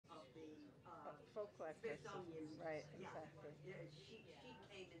collector. Right, exactly. She came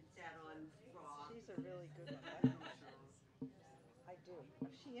and sat on Raw. She's a really good one. I do.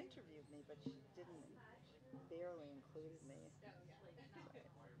 She interviewed me, but she didn't. She barely included me. Right. It's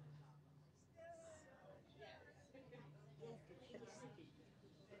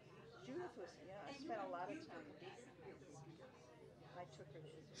Judith was. Yeah, I spent a lot of time. I took her to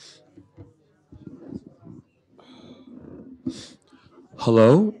Israel.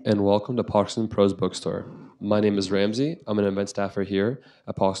 Hello and welcome to Politics and Prose Bookstore. My name is Ramsey. I'm an event staffer here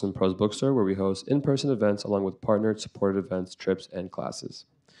at Politics and Prose Bookstore, where we host in-person events along with partnered supported events, trips, and classes.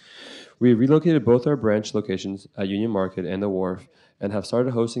 We relocated both our branch locations at Union Market and the Wharf and have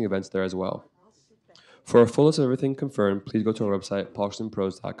started hosting events there as well. For a full list of everything confirmed, please go to our website,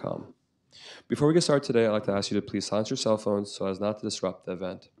 politicsandprose.com. Before we get started today, I'd like to ask you to please silence your cell phones so as not to disrupt the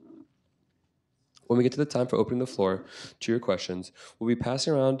event. When we get to the time for opening the floor to your questions, we'll be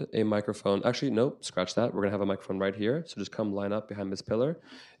passing around a microphone. Actually, nope, scratch that. We're going to have a microphone right here. So just come line up behind this pillar,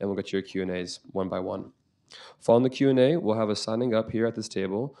 and we'll get to your Q&As one by one. Following the Q&A, we'll have a signing up here at this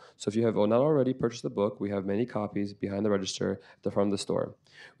table. So if you have not already purchased the book, we have many copies behind the register at the front of the store.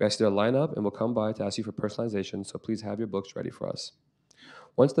 We ask you to line up, and we'll come by to ask you for personalization, so please have your books ready for us.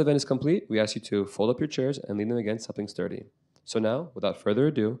 Once the event is complete, we ask you to fold up your chairs and lean them against something sturdy. So now, without further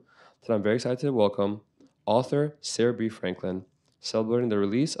ado, today I'm very excited to welcome author Sara B. Franklin, celebrating the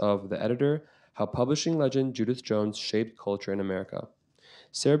release of The Editor, How Publishing Legend Judith Jones Shaped Culture in America.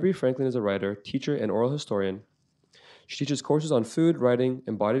 Sara B. Franklin is a writer, teacher, and oral historian. She teaches courses on food, writing,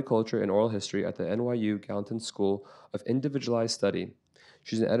 embodied culture, and oral history at the NYU Gallatin School of Individualized Study.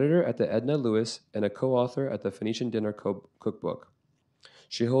 She's an editor at the Edna Lewis and a co-author at the Phoenician Dinner Cookbook.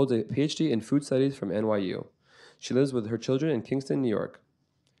 She holds a PhD in food studies from NYU. She lives with her children in Kingston, New York.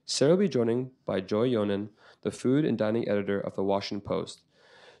 Sara will be joined by Yonan, the food and dining editor of the Washington Post,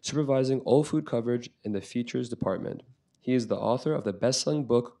 supervising all food coverage in the features department. He is the author of the best-selling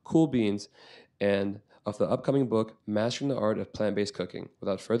book Cool Beans and of the upcoming book Mastering the Art of Plant-Based Cooking.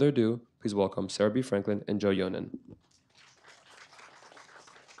 Without further ado, please welcome Sara B. Franklin and Yonan.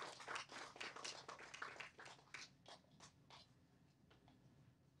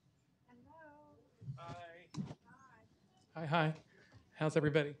 Hi, hi. How's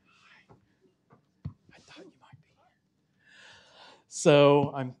everybody? I thought you might be.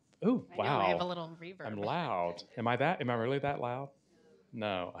 So I'm. Oh, I know, we have a wow. little reverb. I'm loud. Am I that? Am I really that loud?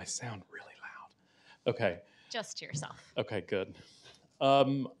 No, I sound really loud. Okay. Just to yourself. Okay. Good.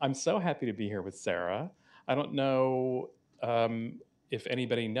 I'm so happy to be here with Sara. I don't know if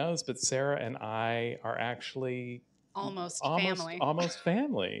anybody knows, but Sara and I are actually Almost almost family. almost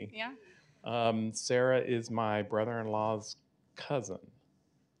family. Yeah, Sara is my brother-in-law's cousin.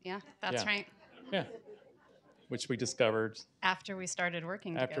 yeah, that's Yeah. right. Yeah, which we discovered After we started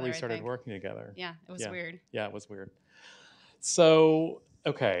working after together, we I started think. working together. Yeah, it was Yeah. weird. Yeah, it was weird. So,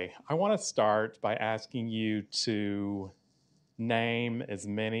 okay, I want to start by asking you to name as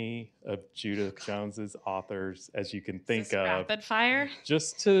many of Judith Jones's authors as you can Is think this of, rapid fire?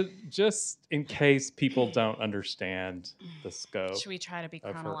 just in case people don't understand the scope Should we try to be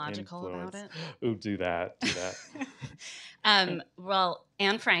of her chronological about influence. it? Ooh, do that. Well,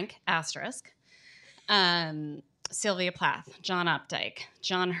 Anne Frank, asterisk. Sylvia Plath, John Updike,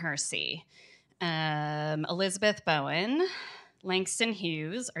 John Hersey, Elizabeth Bowen, Langston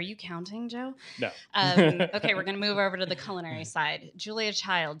Hughes. Are you counting, Joe? No. Okay, we're going to move over to the culinary side. Julia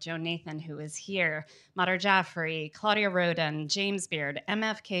Child, Joe Nathan, who is here, Madhur Jaffrey, Claudia Roden, James Beard,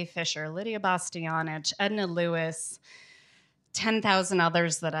 M.F.K. Fisher, Lydia Bastianich, Edna Lewis, 10,000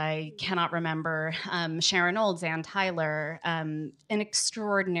 others that I cannot remember. Sharon Olds, Ann Tyler, an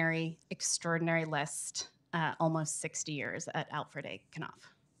extraordinary, extraordinary list. Almost 60 years at Alfred A.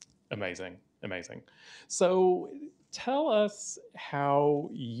 Knopf. Amazing. So tell us how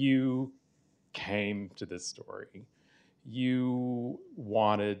you came to this story.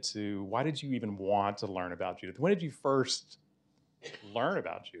 Why did you even want to learn about Judith? When did you first learn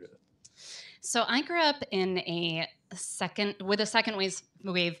about Judith? So I grew up in with a second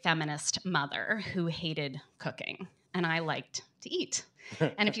wave feminist mother who hated cooking, and I liked to eat.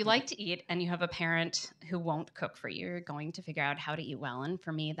 And if you like to eat and you have a parent who won't cook for you, you're going to figure out how to eat well. And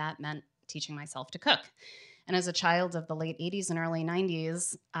for me, that meant teaching myself to cook. And as a child of the late 80s and early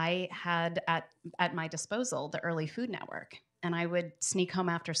 90s, I had at my disposal the early Food Network. And I would sneak home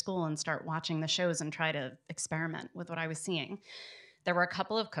after school and start watching the shows and try to experiment with what I was seeing. There were a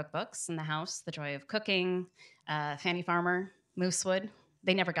couple of cookbooks in the house, The Joy of Cooking, Fanny Farmer, Moosewood.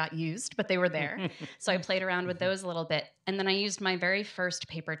 They never got used, but they were there. So I played around with those a little bit. And then I used my very first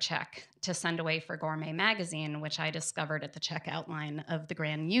paper check to send away for Gourmet Magazine, which I discovered at the checkout line of the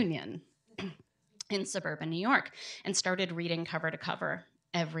Grand Union. in suburban New York and started reading cover to cover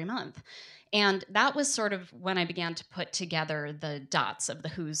every month. And that was sort of when I began to put together the dots of the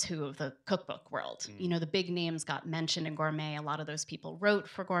who's who of the cookbook world. You know, the big names got mentioned in gourmet. A lot of those people wrote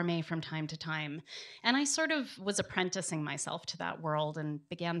for gourmet from time to time. And I sort of was apprenticing myself to that world and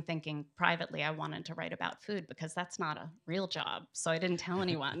began thinking privately I wanted to write about food because that's not a real job. So I didn't tell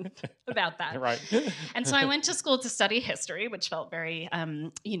anyone about that. Right. And so I went to school to study history, which felt very,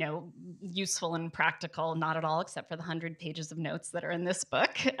 useful and practical, not at all, except for the 100 pages of notes that are in this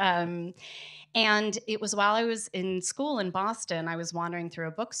book. And it was while I was in school in Boston, I was wandering through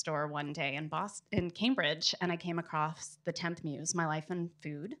a bookstore one day in Cambridge, and I came across The 10th Muse, My Life in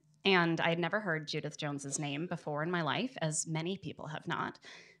Food. And I had never heard Judith Jones's name before in my life, as many people have not,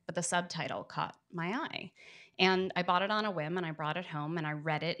 but the subtitle caught my eye. And I bought it on a whim, and I brought it home, and I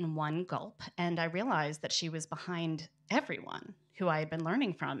read it in one gulp, and I realized that she was behind everyone who I had been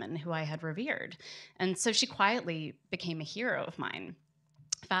learning from and who I had revered. And so she quietly became a hero of mine.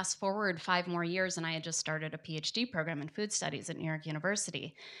 Fast forward 5 more years, and I had just started a PhD program in food studies at New York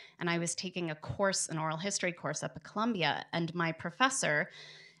University. And I was taking a course, an oral history course up at Columbia, and my professor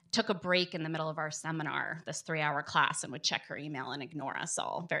took a break in the middle of our seminar, this 3-hour class, and would check her email and ignore us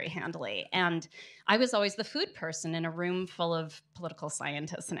all very handily. And I was always the food person in a room full of political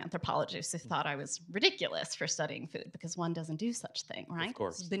scientists and anthropologists who thought I was ridiculous for studying food because one doesn't do such thing, right? Of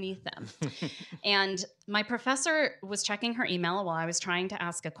course. It's beneath them. And my professor was checking her email while I was trying to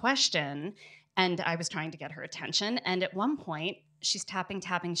ask a question, and I was trying to get her attention. And at one point, she's tapping.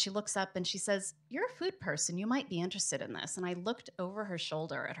 She looks up and she says, "You're a food person. You might be interested in this." And I looked over her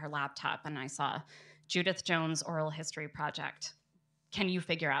shoulder at her laptop and I saw Judith Jones Oral History Project. Can you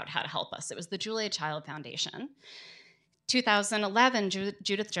figure out how to help us? It was the Julia Child Foundation. 2011,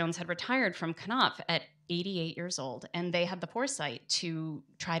 Judith Jones had retired from Knopf at 88 years old, and they had the foresight to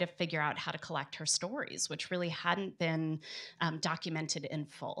try to figure out how to collect her stories, which really hadn't been documented in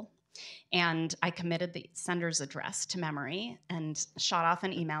full. And I committed the sender's address to memory and shot off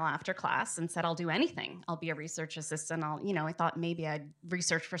an email after class and said, "I'll do anything. I'll be a research assistant. I thought maybe I'd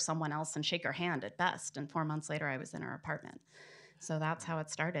research for someone else and shake her hand at best." And 4 months later, I was in her apartment. So that's how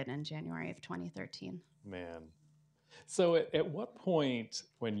it started in January of 2013. Man. So at what point,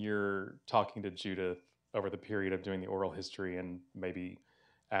 when you're talking to Judith over the period of doing the oral history and maybe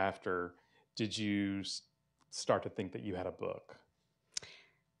after, did you start to think that you had a book?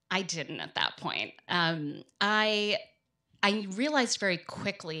 I didn't at that point. I realized very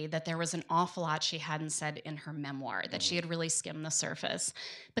quickly that there was an awful lot she hadn't said in her memoir, that she had really skimmed the surface,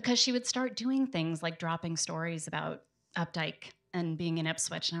 because she would start doing things like dropping stories about Updike and being in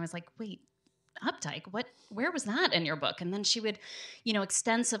Ipswich. And I was like, wait, Updike, where was that in your book? And then she would,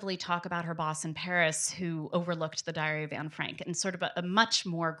 extensively talk about her boss in Paris who overlooked the Diary of Anne Frank, and sort of a much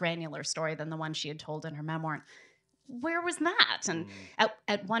more granular story than the one she had told in her memoir. Where was that? And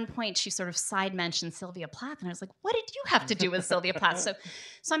at one point, she sort of side mentioned Sylvia Plath, and I was like, what did you have to do with Sylvia Plath?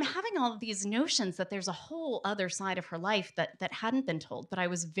 So I'm having all of these notions that there's a whole other side of her life that hadn't been told, but I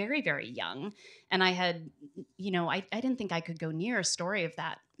was very, very young, and I had, I didn't think I could go near a story of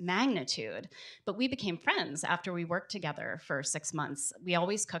that magnitude. But we became friends after we worked together for 6 months. We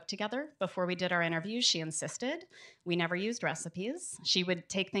always cooked together before we did our interviews. She insisted. We never used recipes. She would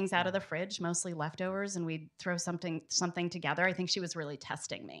take things out of the fridge, mostly leftovers, and we'd throw something together. I think she was really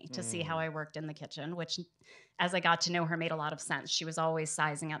testing me to see how I worked in the kitchen, which, as I got to know her, made a lot of sense. She was always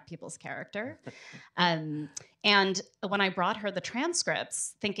sizing up people's character. And when I brought her the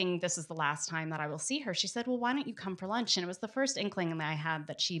transcripts, thinking this is the last time that I will see her, she said, "Well, why don't you come for lunch?" And it was the first inkling that I had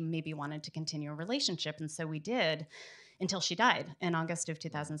that she maybe wanted to continue a relationship. And so we did, until she died in August of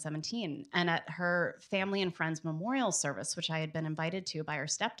 2017. And at her family and friends memorial service, which I had been invited to by her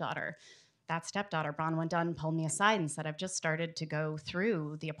stepdaughter, that stepdaughter, Bronwyn Dunn, pulled me aside and said, "I've just started to go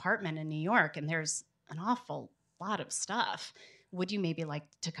through the apartment in New York, and there's an awful lot of stuff. Would you maybe like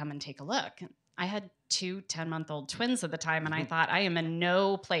to come and take a look?" And I had 2 10-month-old twins at the time, and I thought, I am in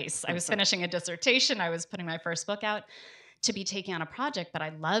no place. I was finishing a dissertation. I was putting my first book out to be taking on a project, but I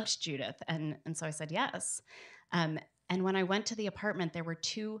loved Judith, and so I said yes. And when I went to the apartment, there were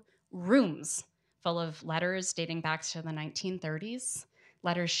 2 rooms full of letters dating back to the 1930s,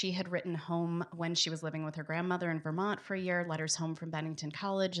 letters she had written home when she was living with her grandmother in Vermont for a year, letters home from Bennington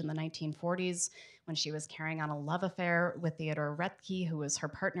College in the 1940s when she was carrying on a love affair with Theodore Retke, who was her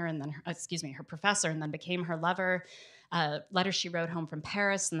partner and then, her professor, and then became her lover. Letters she wrote home from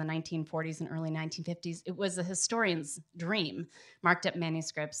Paris in the 1940s and early 1950s. It was a historian's dream, marked up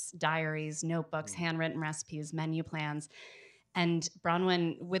manuscripts, diaries, notebooks, handwritten recipes, menu plans. And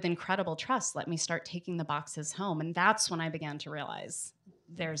Bronwyn, with incredible trust, let me start taking the boxes home. And that's when I began to realize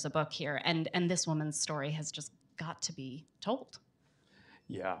there's a book here, and this woman's story has just got to be told.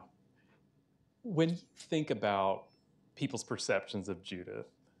 Yeah. When you think about people's perceptions of Judith,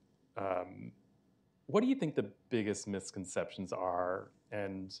 what do you think the biggest misconceptions are,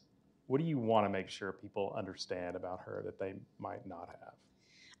 and what do you want to make sure people understand about her that they might not have?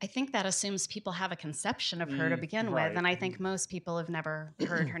 I think that assumes people have a conception of her to begin right. with, and I think most people have never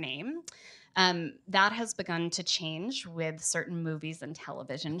heard her name. That has begun to change with certain movies and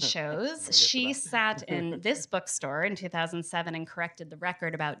television shows. She sat in this bookstore in 2007 and corrected the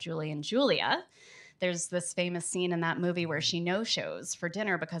record about Julie and Julia. There's this famous scene in that movie where she no-shows for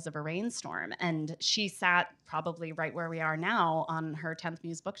dinner because of a rainstorm. And she sat probably right where we are now on her 10th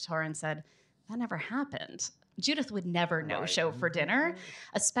Muse book tour and said, that never happened. Judith would never no-show for dinner,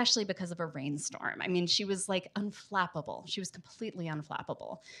 especially because of a rainstorm. I mean, she was like unflappable. She was completely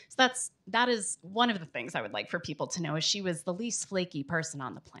unflappable. So that is one of the things I would like for people to know is she was the least flaky person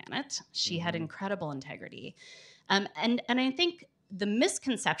on the planet. She had incredible integrity. And I think the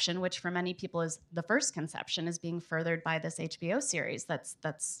misconception, which for many people is the first conception, is being furthered by this HBO series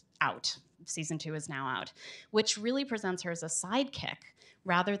that's out. Season 2 is now out, which really presents her as a sidekick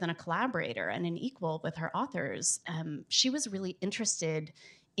rather than a collaborator and an equal with her authors. She was really interested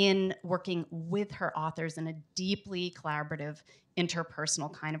in working with her authors in a deeply collaborative,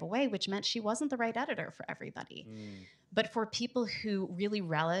 interpersonal kind of a way, which meant she wasn't the right editor for everybody. But for people who really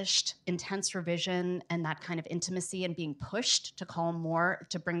relished intense revision and that kind of intimacy and being pushed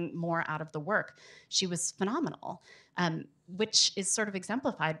to bring more out of the work, she was phenomenal, which is sort of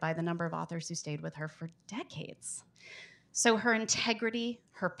exemplified by the number of authors who stayed with her for decades. So her integrity,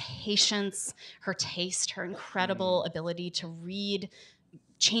 her patience, her taste, her incredible ability to read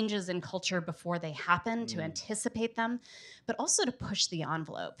changes in culture before they happen, to anticipate them, but also to push the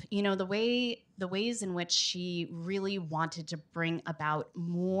envelope. You know, the ways in which she really wanted to bring about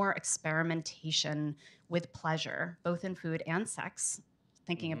more experimentation with pleasure, both in food and sex,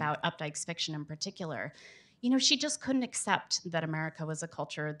 thinking about Updike's fiction in particular. You know, she just couldn't accept that America was a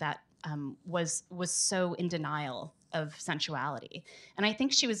culture that was so in denial of sensuality. And I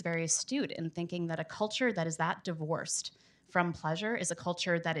think she was very astute in thinking that a culture that is that divorced from pleasure is a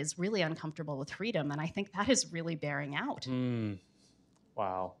culture that is really uncomfortable with freedom. And I think that is really bearing out.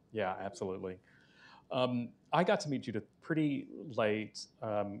 Wow. Yeah, absolutely. I got to meet Judith pretty late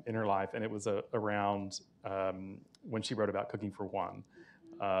in her life, and it was around when she wrote about cooking for one.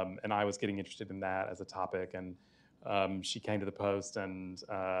 And I was getting interested in that as a topic. And she came to the Post, and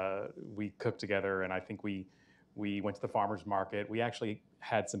we cooked together. And I think we went to the farmer's market. We actually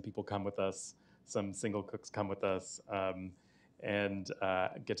had some people come with us, some single cooks come with us, and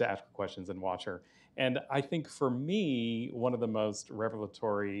get to ask her questions and watch her. And I think for me, one of the most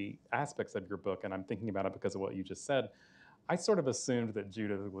revelatory aspects of your book, and I'm thinking about it because of what you just said, I sort of assumed that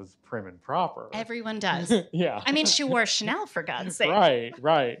Judith was prim and proper. Everyone does. Yeah. I mean, she wore Chanel, for God's sake.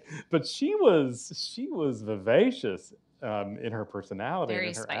 Right. But she was vivacious in her personality and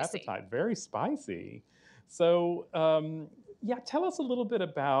in her appetite. Very spicy. So, yeah, tell us a little bit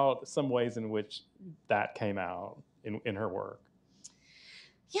about some ways in which that came out in her work.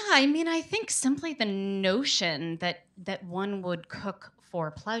 Yeah, I mean, I think simply the notion that one would cook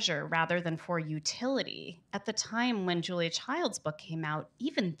for pleasure rather than for utility. At the time when Julia Child's book came out,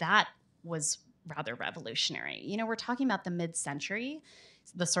 even that was rather revolutionary. You know, we're talking about the mid-century,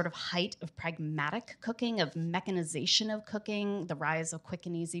 the sort of height of pragmatic cooking, of mechanization of cooking, the rise of quick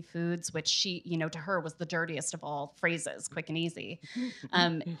and easy foods, which she, you know, to her was the dirtiest of all phrases, quick and easy.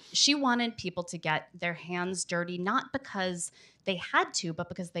 She wanted people to get their hands dirty, not because they had to, but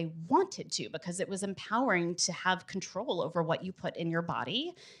because they wanted to, because it was empowering to have control over what you put in your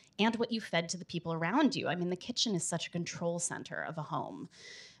body and what you fed to the people around you. I mean, the kitchen is such a control center of a home.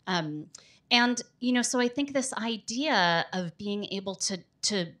 And, you know, so I think this idea of being able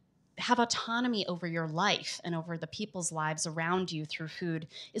to have autonomy over your life and over the people's lives around you through food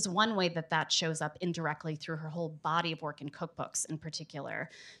is one way that shows up indirectly through her whole body of work in cookbooks in particular.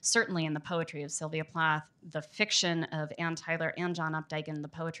 Certainly in the poetry of Sylvia Plath, the fiction of Anne Tyler and John Updike, and the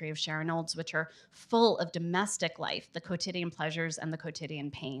poetry of Sharon Olds, which are full of domestic life. The quotidian pleasures and the quotidian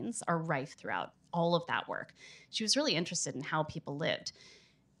pains are rife throughout all of that work. She was really interested in how people lived.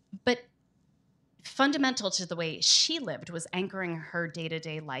 But fundamental to the way she lived was anchoring her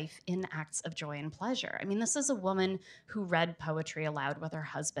day-to-day life in acts of joy and pleasure. I mean, this is a woman who read poetry aloud with her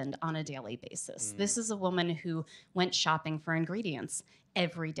husband on a daily basis. This is a woman who went shopping for ingredients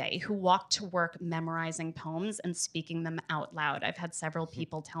every day, who walked to work memorizing poems and speaking them out loud. I've had several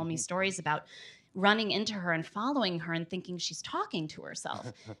people tell me stories about running into her and following her and thinking she's talking to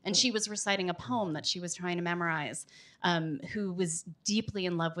herself. And she was reciting a poem that she was trying to memorize, who was deeply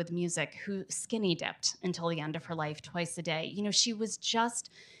in love with music, who skinny dipped until the end of her life twice a day. You know, she was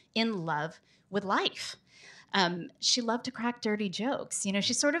just in love with life. She loved to crack dirty jokes. You know,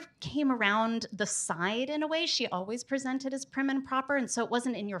 she sort of came around the side in a way. She always presented as prim and proper, and so it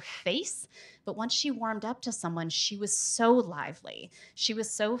wasn't in your face. But once she warmed up to someone, she was so lively. She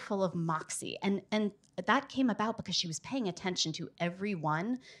was so full of moxie. And that came about because she was paying attention to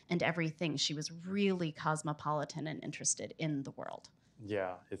everyone and everything. She was really cosmopolitan and interested in the world.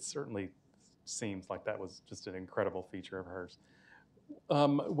 Yeah, it certainly seems like that was just an incredible feature of hers.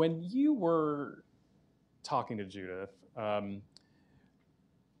 When you were talking to Judith,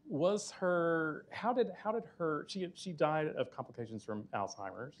 was her how did her she died of complications from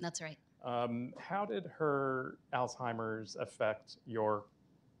Alzheimer's? That's right. How did her Alzheimer's affect your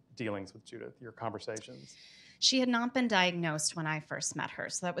dealings with Judith, your conversations? She had not been diagnosed when I first met her.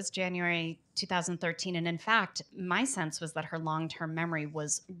 So that was January 2013. And in fact, my sense was that her long-term memory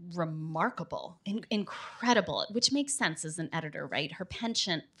was remarkable, incredible, which makes sense as an editor, right? Her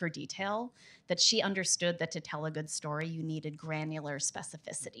penchant for detail, that she understood that to tell a good story, you needed granular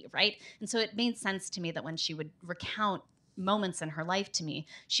specificity, right? And so it made sense to me that when she would recount moments in her life to me,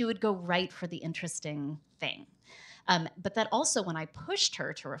 she would go right for the interesting thing. But that also, when I pushed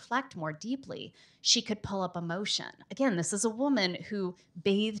her to reflect more deeply, she could pull up emotion. Again, this is a woman who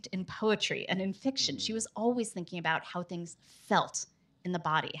bathed in poetry and in fiction. She was always thinking about how things felt in the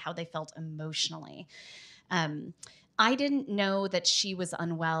body, how they felt emotionally. I didn't know that she was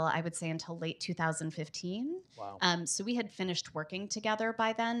unwell, I would say, until late 2015. Wow. So we had finished working together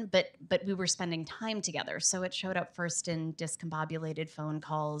by then, but we were spending time together. So it showed up first in discombobulated phone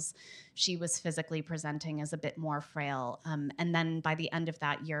calls. She was physically presenting as a bit more frail. And then by the end of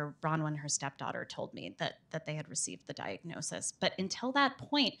that year, Bronwyn, her stepdaughter, told me that they had received the diagnosis. But until that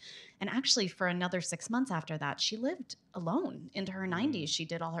point, and actually for another 6 months after that, she lived alone into her 90s. She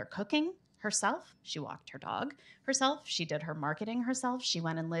did all her cooking herself. She walked her dog herself. She did her marketing herself. She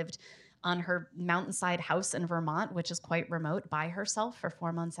went and lived on her mountainside house in Vermont, which is quite remote, by herself for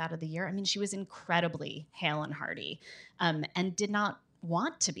 4 months out of the year. I mean, she was incredibly hale and hearty, and did not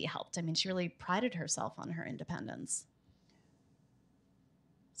want to be helped. I mean, she really prided herself on her independence.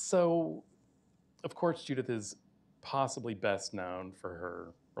 So, of course, Judith is possibly best known for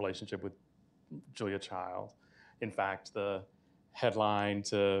her relationship with Julia Child. In fact, the headline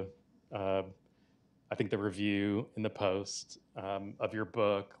to I think the review in the Post of your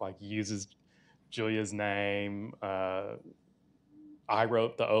book uses Julia's name. I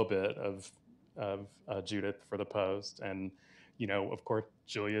wrote the obit of Judith for the Post, and of course,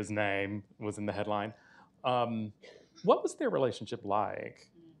 Julia's name was in the headline. What was their relationship like?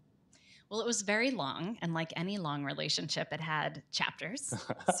 Well, it was very long, and like any long relationship, it had chapters,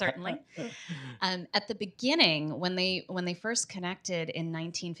 certainly. At the beginning, when they first connected in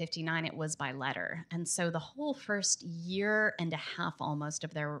 1959, it was by letter. And so the whole first year and a half almost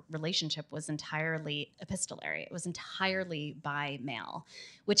of their relationship was entirely epistolary. It was entirely by mail,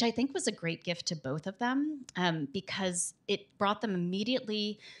 which I think was a great gift to both of them, because it brought them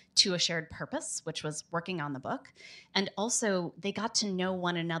immediately to a shared purpose, which was working on the book. And also they got to know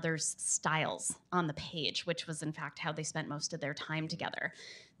one another's styles on the page, which was in fact how they spent most of their time together.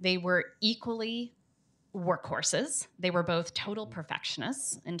 They were equally workhorses. They were both total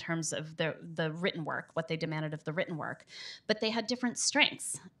perfectionists in terms of the written work, what they demanded of the written work, but they had different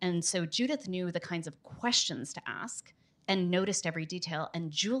strengths. And so Judith knew the kinds of questions to ask and noticed every detail,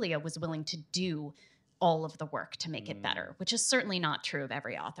 and Julia was willing to do all of the work to make it better, which is certainly not true of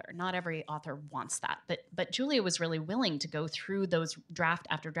every author. Not every author wants that, but Julia was really willing to go through those draft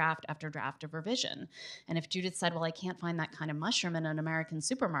after draft after draft of revision. And if Judith said, well, I can't find that kind of mushroom in an American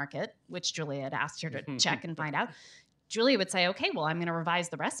supermarket, which Julia had asked her to check and find out, Julia would say, okay, well, I'm going to revise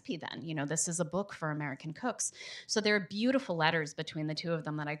the recipe then. This is a book for American cooks. So there are beautiful letters between the two of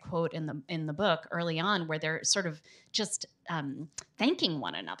them that I quote in the book early on, where they're sort of just thanking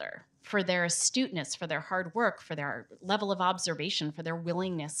one another for their astuteness, for their hard work, for their level of observation, for their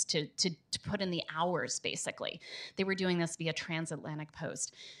willingness to put in the hours, basically. They were doing this via transatlantic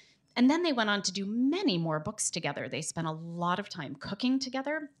post. And then they went on to do many more books together. They spent a lot of time cooking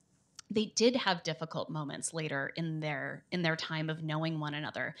together. They did have difficult moments later in their time of knowing one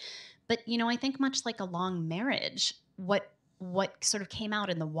another. But, I think much like a long marriage, what sort of came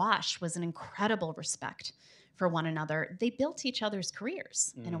out in the wash was an incredible respect for one another, they built each other's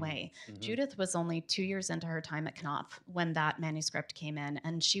careers in a way. Judith was only 2 years into her time at Knopf when that manuscript came in,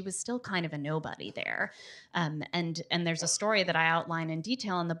 and she was still kind of a nobody there. And there's a story that I outline in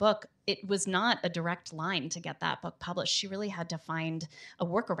detail in the book. It was not a direct line to get that book published. She really had to find a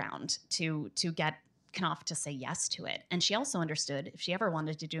workaround to get Knopf to say yes to it. And she also understood if she ever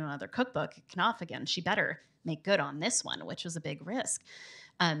wanted to do another cookbook at Knopf again, she better make good on this one, which was a big risk.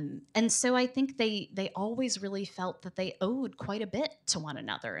 And so I think they always really felt that they owed quite a bit to one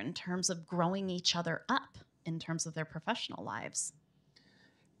another in terms of growing each other up in terms of their professional lives.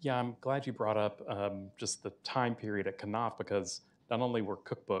 Yeah, I'm glad you brought up just the time period at Knopf, because not only were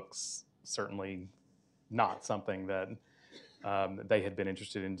cookbooks certainly not something that they had been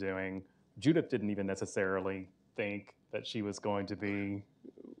interested in doing, Judith didn't even necessarily think that she was going to be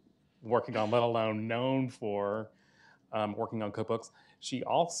working on, let alone known for working on cookbooks. She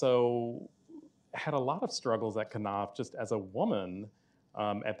also had a lot of struggles at Knopf just as a woman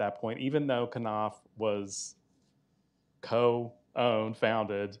at that point, even though Knopf was co-owned,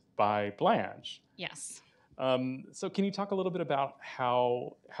 founded by Blanche. Yes. So can you talk a little bit about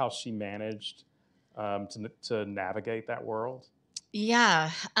how she managed to navigate that world?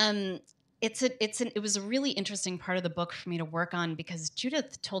 Yeah. It was a really interesting part of the book for me to work on, because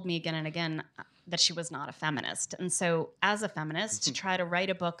Judith told me again and again that she was not a feminist. And so as a feminist, to try to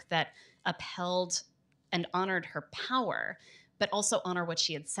write a book that upheld and honored her power, but also honor what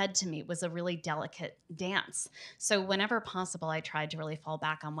she had said to me, was a really delicate dance. So whenever possible, I tried to really fall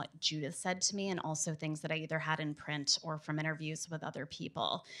back on what Judith said to me, and also things that I either had in print or from interviews with other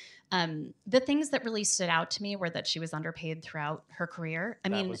people. The things that really stood out to me were that she was underpaid throughout her career.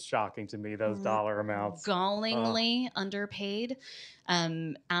 That was shocking to me, those dollar amounts. Gallingly underpaid.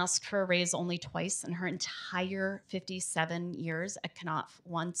 Asked for a raise only twice in her entire 57 years at Knopf.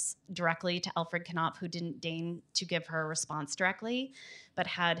 Once directly to Alfred Knopf, who didn't deign to give her a response directly, but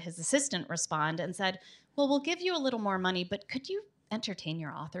had his assistant respond and said, well, we'll give you a little more money, but could you entertain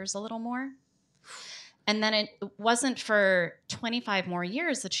your authors a little more? And then it wasn't for 25 more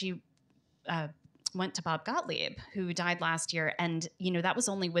years that she went to Bob Gottlieb, who died last year. And, that was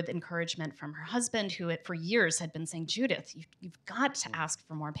only with encouragement from her husband, who for years had been saying, Judith, you've got to ask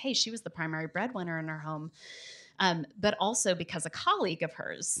for more pay. She was the primary breadwinner in her home. But also because a colleague of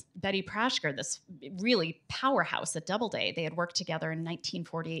hers, Betty Prashker, this really powerhouse at Doubleday, they had worked together in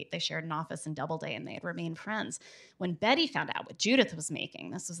 1948. They shared an office in Doubleday, and they had remained friends. When Betty found out what Judith was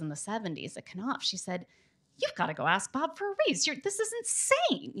making, this was in the 70s at Knopf, she said, you've got to go ask Bob for a raise. This is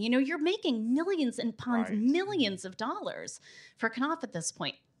insane. You're making millions and pounds, right, millions of dollars for Knopf at this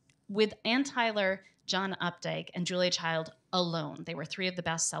point. With Ann Tyler, John Updike, and Julia Child alone, they were 3 of the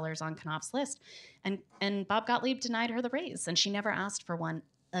best sellers on Knopf's list. And Bob Gottlieb denied her the raise, and she never asked for one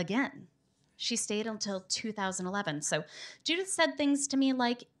again. She stayed until 2011. So Judith said things to me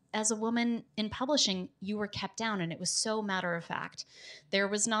like, as a woman in publishing, you were kept down, and it was so matter of fact. There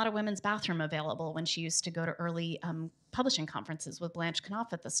was not a women's bathroom available when she used to go to early publishing conferences with Blanche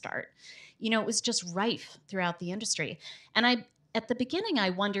Knopf at the start. It was just rife throughout the industry. And at the beginning,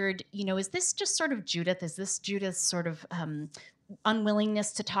 I wondered, is this just sort of Judith? Is this Judith's sort of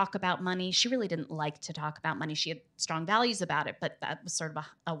unwillingness to talk about money? She really didn't like to talk about money. She had strong values about it, but that was sort of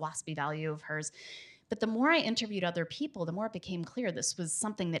a waspy value of hers. But the more I interviewed other people, the more it became clear this was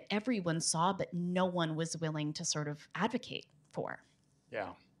something that everyone saw, but no one was willing to sort of advocate for. Yeah.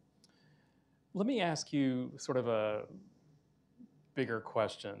 Let me ask you sort of a bigger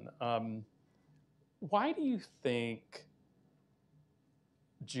question. Why do you think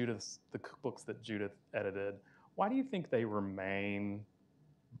the cookbooks that Judith edited, why do you think they remain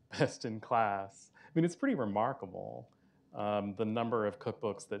best in class? I mean, it's pretty remarkable. The number of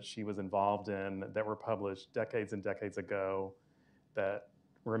cookbooks that she was involved in that were published decades and decades ago that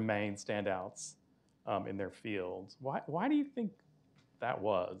remain standouts in their fields. Why do you think that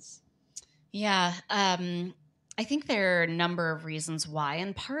was? Yeah, I think there are a number of reasons why.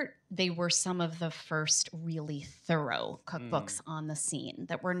 In part, they were some of the first really thorough cookbooks on the scene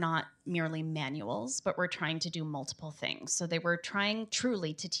that were not merely manuals, but were trying to do multiple things. So they were trying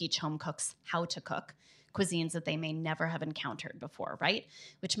truly to teach home cooks how to cook cuisines that they may never have encountered before, right?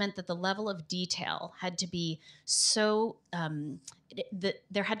 Which meant that the level of detail had to be so,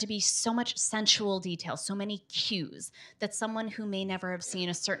 there had to be so much sensual detail, so many cues that someone who may never have seen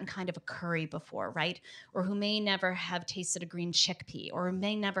a certain kind of a curry before, right? Or who may never have tasted a green chickpea, or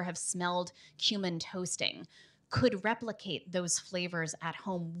may never have smelled cumin toasting, could replicate those flavors at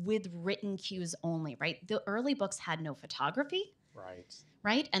home with written cues only, right? The early books had no photography.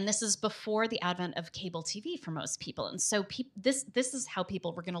 Right? And this is before the advent of cable TV for most people. And so this is how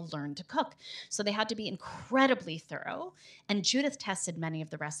people were going to learn to cook. So they had to be incredibly thorough. And Judith tested many of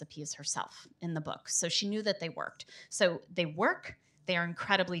the recipes herself in the book. So she knew that they worked. So they work. They are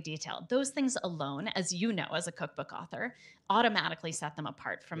incredibly detailed. Those things alone, as you know, as a cookbook author, automatically set them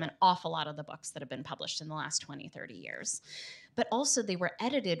apart from an awful lot of the books that have been published in the last 20, 30 years. But also they were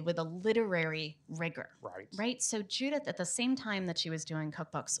edited with a literary rigor, right? So Judith, at the same time that she was doing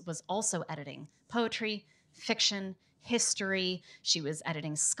cookbooks, was also editing poetry, fiction, history. She was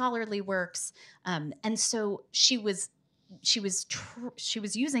editing scholarly works. And so she was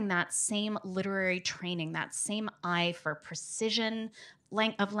using that same literary training, that same eye for precision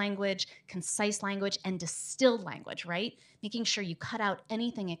of language, concise language, and distilled language, right? Making sure you cut out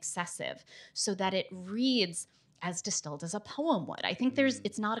anything excessive so that it reads as distilled as a poem would. I think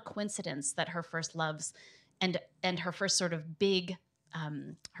it's not a coincidence that her first loves and her first sort of big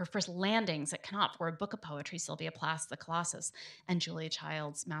her first landings at Knopf were a book of poetry, Sylvia Plath's The Colossus, and Julia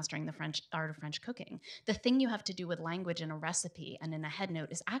Child's Mastering the Art of French Cooking. The thing you have to do with language in a recipe and in a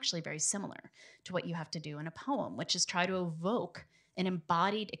headnote is actually very similar to what you have to do in a poem, which is try to evoke an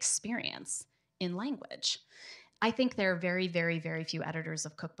embodied experience in language. I think there are very, very, very few editors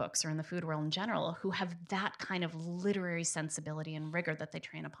of cookbooks or in the food world in general who have that kind of literary sensibility and rigor that they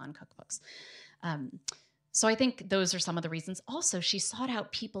train upon cookbooks. So I think those are some of the reasons. Also, she sought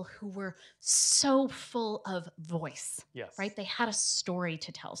out people who were so full of voice, right? They had a story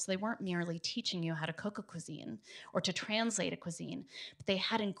to tell. So they weren't merely teaching you how to cook a cuisine or to translate a cuisine, but they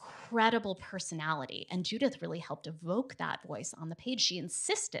had incredible personality. And Judith really helped evoke that voice on the page. She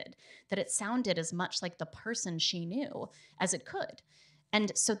insisted that it sounded as much like the person she knew as it could.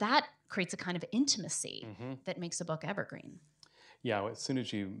 And so that creates a kind of intimacy that makes a book evergreen. Yeah, as soon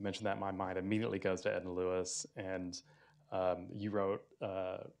as you mentioned that, my mind immediately goes to Edna Lewis, and you wrote,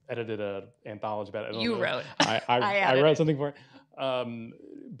 edited an anthology about Edna Lewis. You wrote. I wrote something for her.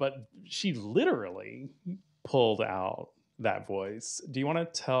 But she literally pulled out that voice. Do you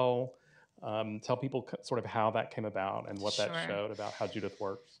want to tell people sort of how that came about and what that showed about how Judith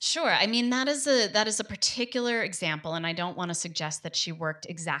works? Sure. I mean, that is a particular example, and I don't want to suggest that she worked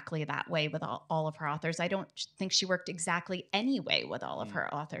exactly that way with all of her authors. I don't think she worked exactly any way with all of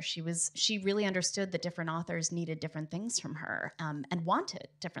her authors. She really understood that different authors needed different things from her and wanted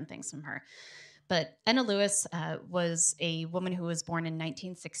different things from her. But Edna Lewis was a woman who was born in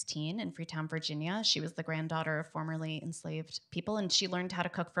 1916 in Freetown, Virginia. She was the granddaughter of formerly enslaved people, and she learned how to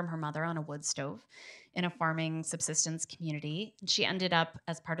cook from her mother on a wood stove in a farming subsistence community. And she ended up,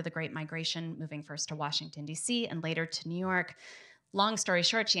 as part of the Great Migration, moving first to Washington, D.C., and later to New York. Long story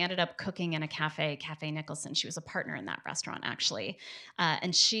short, she ended up cooking in a Cafe Nicholson. She was a partner in that restaurant, actually.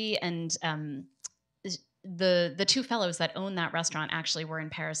 And she and the two fellows that owned that restaurant actually were in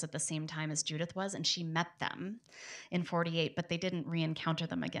Paris at the same time as Judith was, and she met them in 1948, but they didn't re-encounter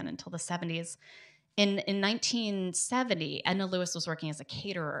them again until the 1970s. In 1970, Edna Lewis was working as a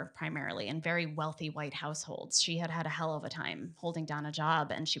caterer primarily in very wealthy white households. She had had a hell of a time holding down a job,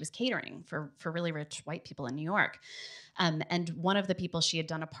 and she was catering for really rich white people in New York. And one of the people she had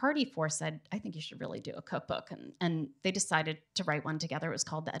done a party for said, I think you should really do a cookbook. And they decided to write one together. It was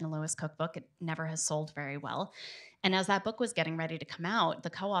called the Edna Lewis Cookbook. It never has sold very well. And as that book was getting ready to come out,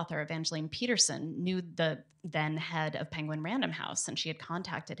 the co-author, Evangeline Peterson, knew the then head of Penguin Random House, and she had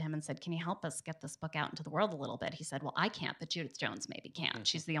contacted him and said, can you help us get this book out into the world a little bit? He said, well, I can't, but Judith Jones maybe can.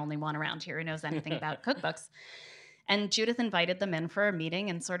 She's the only one around here who knows anything about cookbooks. And Judith invited them in for a meeting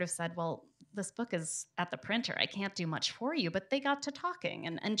and sort of said, well, this book is at the printer. I can't do much for you. But they got to talking,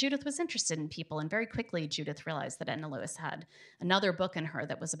 and Judith was interested in people. And very quickly, Judith realized that Edna Lewis had another book in her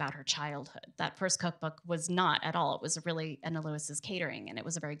that was about her childhood. That first cookbook was not at all. It was really Edna Lewis's catering, and it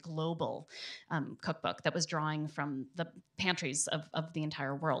was a very global cookbook that was drawing from the pantries of the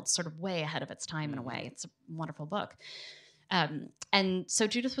entire world, sort of way ahead of its time in a way. It's a wonderful book. And so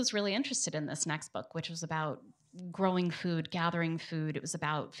Judith was really interested in this next book, which was about growing food, gathering food. It was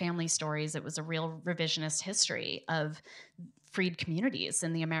about family stories. It was a real revisionist history of freed communities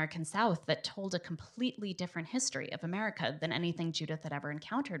in the American South that told a completely different history of America than anything Judith had ever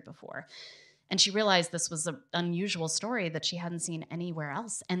encountered before. And she realized this was an unusual story that she hadn't seen anywhere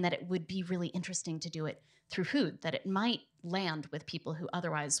else, and that it would be really interesting to do it through food, that it might land with people who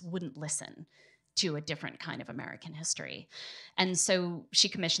otherwise wouldn't listen to a different kind of American history. And so she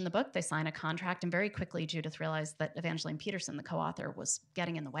commissioned the book, they signed a contract, and very quickly Judith realized that Evangeline Peterson, the co-author, was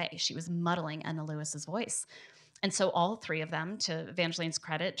getting in the way. She was muddling Edna Lewis's voice. And so all three of them, to Evangeline's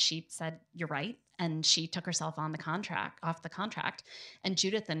credit, she said, "You're right." And she took herself off the contract. And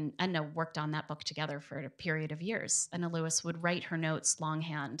Judith and Edna worked on that book together for a period of years. Edna Lewis would write her notes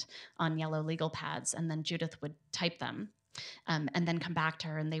longhand on yellow legal pads, and then Judith would type them. And then come back to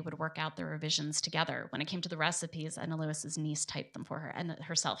her, and they would work out their revisions together. When it came to the recipes, Edna Lewis's niece typed them for her, and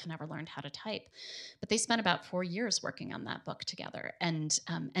herself never learned how to type. But they spent about 4 years working on that book together, and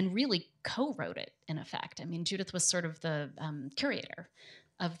really co-wrote it, in effect. I mean, Judith was sort of the curator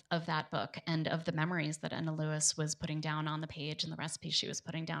of that book and of the memories that Edna Lewis was putting down on the page and the recipes she was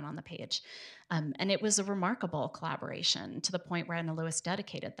putting down on the page. And it was a remarkable collaboration, to the point where Edna Lewis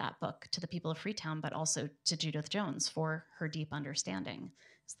dedicated that book to the people of Freetown, but also to Judith Jones for her deep understanding,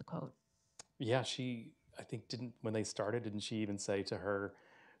 is the quote. Yeah, I think, when they started, didn't she even say to her,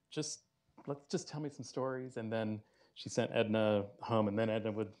 let's just tell me some stories? And then she sent Edna home, and then Edna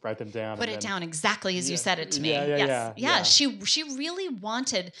would write them down. Put it down exactly as you said it to me. Yeah. She really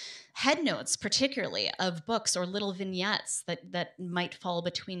wanted head notes, particularly of books or little vignettes that might fall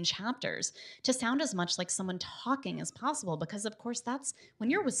between chapters, to sound as much like someone talking as possible. Because of course, that's when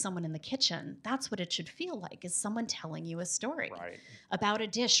you're with someone in the kitchen, that's what it should feel like, is someone telling you a story about a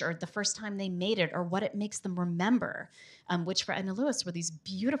dish, or the first time they made it, or what it makes them remember. Which for Edna Lewis were these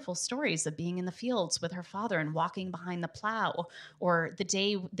beautiful stories of being in the fields with her father and walking behind the plow, or the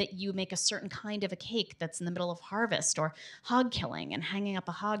day that you make a certain kind of a cake that's in the middle of harvest, or hog killing and hanging up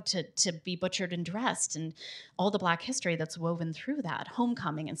a hog to be butchered and dressed, and all the Black history that's woven through that.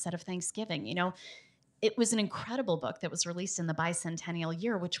 Homecoming instead of Thanksgiving, It was an incredible book that was released in the bicentennial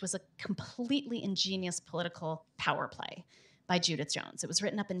year, which was a completely ingenious political power play by Judith Jones. It was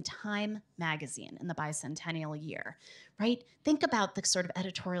written up in Time magazine in the bicentennial year, right? Think about the sort of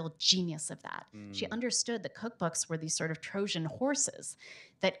editorial genius of that. She understood that cookbooks were these sort of Trojan horses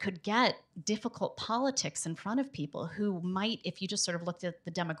that could get difficult politics in front of people who might, if you just sort of looked at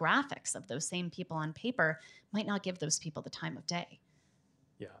the demographics of those same people on paper, might not give those people the time of day.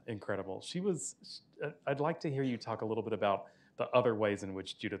 Yeah, incredible. I'd like to hear you talk a little bit about the other ways in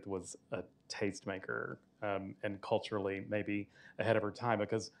which Judith was a tastemaker, and culturally maybe ahead of her time,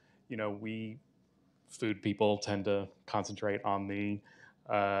 because we food people tend to concentrate on the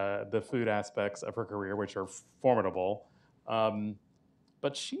food aspects of her career, which are formidable.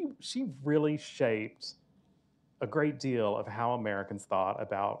 But she really shaped a great deal of how Americans thought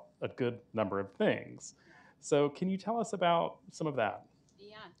about a good number of things. So can you tell us about some of that?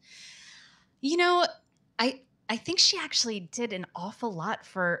 Yeah. I think she actually did an awful lot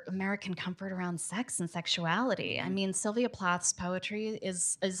for American comfort around sex and sexuality. I mean, Sylvia Plath's poetry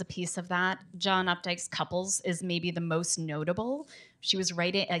is a piece of that. John Updike's Couples is maybe the most notable. She was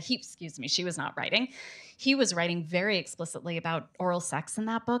writing, she was not writing. He was writing very explicitly about oral sex in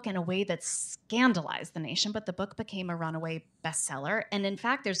that book in a way that scandalized the nation, but the book became a runaway bestseller. And in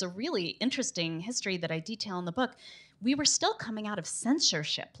fact, there's a really interesting history that I detail in the book. We were still coming out of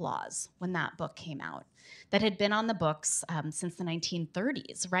censorship laws when that book came out, that had been on the books since the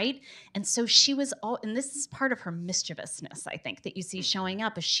 1930s, right? And so she was and this is part of her mischievousness, I think, that you see showing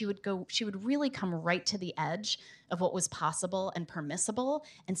up, is she would really come right to the edge of what was possible and permissible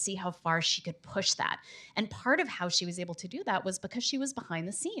and see how far she could push that. And part of how she was able to do that was because she was behind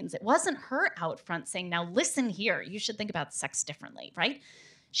the scenes. It wasn't her out front saying, now listen here, you should think about sex differently, right?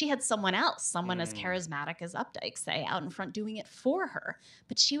 She had someone else, someone as charismatic as Updike, say, out in front doing it for her.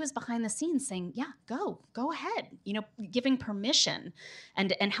 But she was behind the scenes saying, yeah, go ahead, giving permission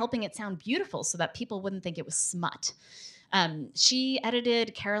and helping it sound beautiful so that people wouldn't think it was smut. She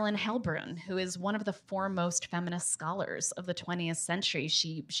edited Carolyn Helbrun, who is one of the foremost feminist scholars of the 20th century.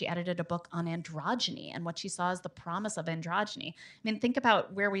 She edited a book on androgyny and what she saw as the promise of androgyny. I mean, think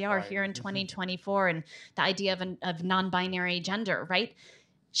about where we are here in 2024 and the idea of non-binary gender, right?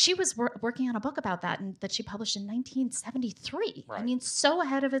 She was working on a book about that, and that she published in 1973. Right. I mean, so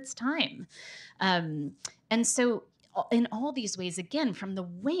ahead of its time. And so in all these ways, again, from the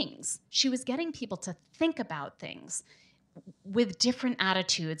wings, she was getting people to think about things with different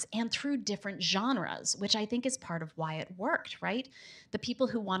attitudes and through different genres, which I think is part of why it worked, right? The people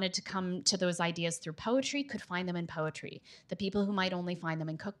who wanted to come to those ideas through poetry could find them in poetry. The people who might only find them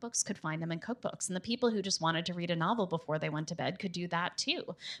in cookbooks could find them in cookbooks. And the people who just wanted to read a novel before they went to bed could do that too.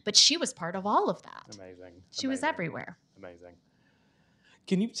 But she was part of all of that. Amazing. She was everywhere. Amazing.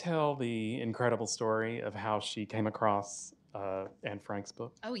 Can you tell the incredible story of how she came across Anne Frank's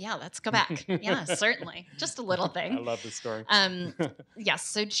book? Oh, yeah, let's go back. Yeah, certainly. Just a little thing. I love this story. Yes,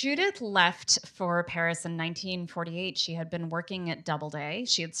 so Judith left for Paris in 1948. She had been working at Doubleday.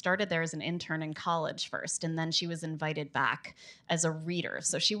 She had started there as an intern in college first, and then she was invited back as a reader.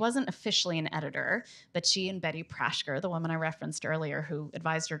 So she wasn't officially an editor, but she and Betty Prashker, the woman I referenced earlier who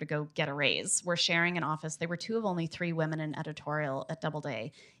advised her to go get a raise, were sharing an office. They were two of only three women in editorial at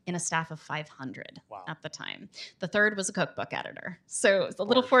Doubleday in a staff of 500 at the time. The third was a cookbook editor. So it's a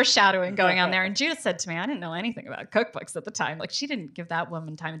little foreshadowing going on there. And Judith said to me, I didn't know anything about cookbooks at the time. Like, she didn't give that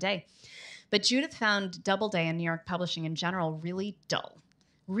woman time of day. But Judith found Doubleday and New York publishing in general really dull.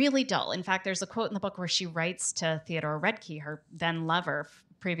 Really dull. In fact, there's a quote in the book where she writes to Theodore Redke, her then lover,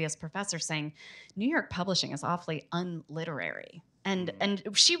 previous professor, saying, New York publishing is awfully unliterary. And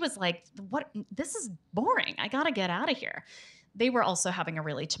she was like, what? This is boring. I got to get out of here. They were also having a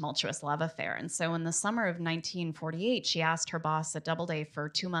really tumultuous love affair. And so in the summer of 1948, she asked her boss at Doubleday for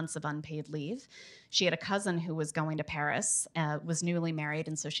 2 months of unpaid leave. She had a cousin who was going to Paris, was newly married,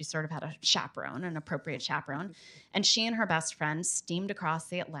 and so she sort of had a chaperone, an appropriate chaperone. And she and her best friend steamed across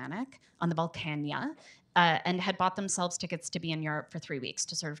the Atlantic on the Balkania and had bought themselves tickets to be in Europe for 3 weeks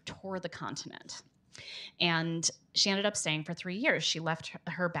to sort of tour the continent. And she ended up staying for 3 years. She left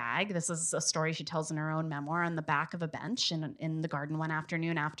her bag. This is a story she tells in her own memoir, on the back of a bench in the garden one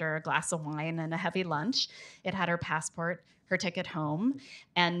afternoon after a glass of wine and a heavy lunch. It had her passport, her ticket home,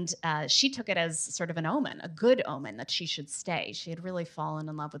 and she took it as sort of an omen, a good omen that she should stay. She had really fallen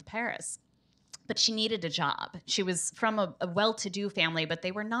in love with Paris. But she needed a job. She was from a well-to-do family, but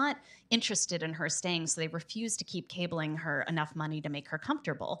they were not interested in her staying, so they refused to keep cabling her enough money to make her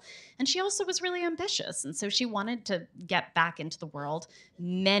comfortable. And she also was really ambitious, and so she wanted to get back into the world.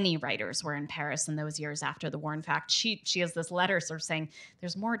 Many writers were in Paris in those years after the war. In fact, she has this letter sort of saying,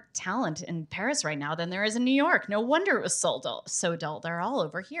 there's more talent in Paris right now than there is in New York. No wonder it was so dull. They're all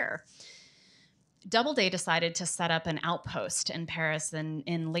over here. Doubleday decided to set up an outpost in Paris in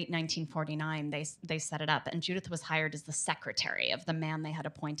late 1949. They set it up, and Judith was hired as the secretary of the man they had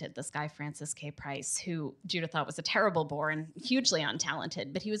appointed, this guy Francis K. Price, who Judith thought was a terrible bore and hugely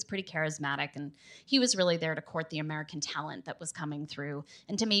untalented, but he was pretty charismatic, and he was really there to court the American talent that was coming through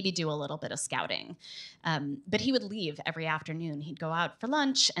and to maybe do a little bit of scouting. But he would leave every afternoon. He'd go out for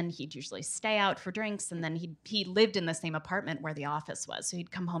lunch, and he'd usually stay out for drinks, and then he lived in the same apartment where the office was, so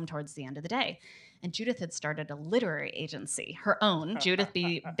he'd come home towards the end of the day. And Judith had started a literary agency, her own, Judith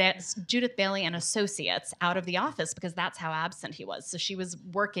Bailey and Associates, out of the office because that's how absent he was. So she was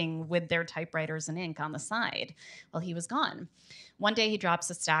working with their typewriters and ink on the side while he was gone. One day he drops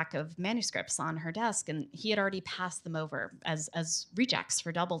a stack of manuscripts on her desk, and he had already passed them over as rejects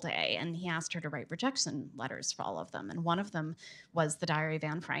for Doubleday, and he asked her to write rejection letters for all of them. And one of them was The Diary of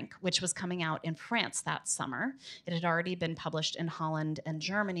Anne Frank, which was coming out in France that summer. It had already been published in Holland and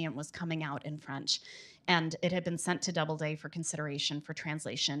Germany and was coming out in French. And it had been sent to Doubleday for consideration for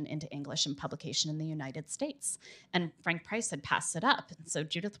translation into English and publication in the United States. And Frank Price had passed it up. And so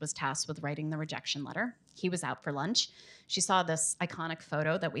Judith was tasked with writing the rejection letter. He was out for lunch. She saw this iconic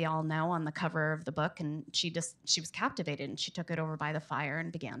photo that we all know on the cover of the book, and she was captivated, and she took it over by the fire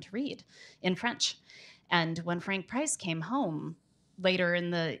and began to read in French. And when Frank Price came home later in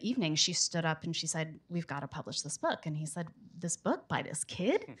the evening, she stood up and she said, we've got to publish this book. And he said, this book by this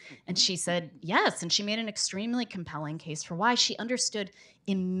kid? And she said, yes. And she made an extremely compelling case for why. She understood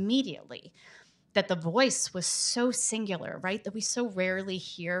immediately that the voice was so singular, right? That we so rarely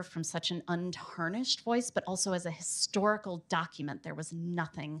hear from such an untarnished voice, but also as a historical document, there was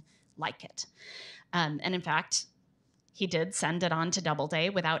nothing like it. And in fact, he did send it on to Doubleday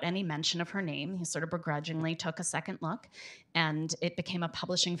without any mention of her name. He sort of begrudgingly took a second look, and it became a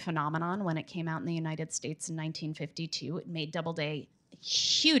publishing phenomenon when it came out in the United States in 1952. It made Doubleday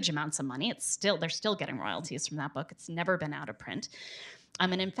huge amounts of money. They're still getting royalties from that book. It's never been out of print.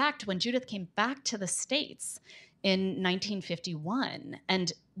 And in fact, when Judith came back to the States in 1951,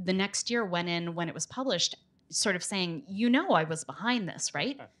 and the next year went in when it was published, sort of saying, I was behind this,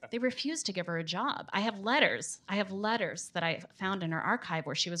 right? They refused to give her a job. I have letters that I found in her archive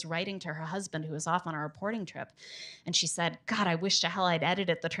where she was writing to her husband who was off on a reporting trip. And she said, God, I wish to hell I'd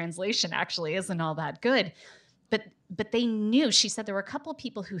edited the translation. Actually isn't all that good. But they knew, she said there were a couple of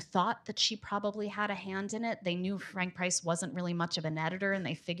people who thought that she probably had a hand in it. They knew Frank Price wasn't really much of an editor, and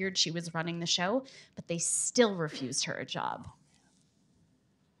they figured she was running the show, but they still refused her a job.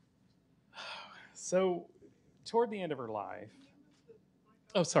 So, toward the end of her life,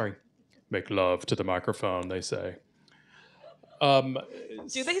 make love to the microphone, they say.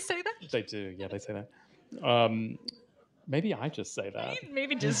 Do they say that? They do, yeah, they say that. Maybe I just say that.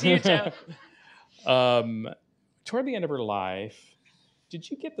 Maybe just you, Joe. toward the end of her life, did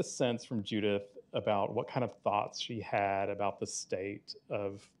you get the sense from Judith about what kind of thoughts she had about the state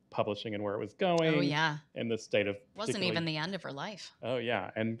of publishing and where it was going? Oh, yeah. And the state of Wasn't even the end of her life. Oh, yeah.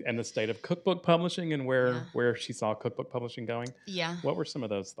 And the state of cookbook publishing and where she saw cookbook publishing going? Yeah. What were some of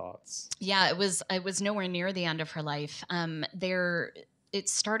those thoughts? Yeah, it was nowhere near the end of her life.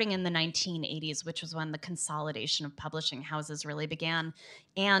 It's starting in the 1980s, which was when the consolidation of publishing houses really began,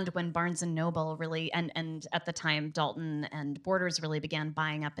 and when Barnes and Noble really, and at the time Dalton and Borders really began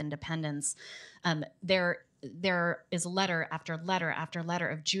buying up independents. There is letter after letter after letter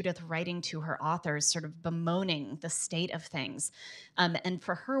of Judith writing to her authors, sort of bemoaning the state of things. And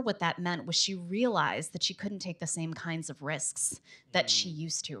for her, what that meant was she realized that she couldn't take the same kinds of risks that she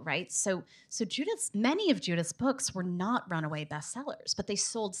used to, right? So many of Judith's books were not runaway bestsellers, but they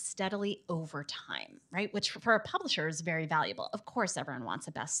sold steadily over time, right? Which for a publisher is very valuable. Of course, everyone wants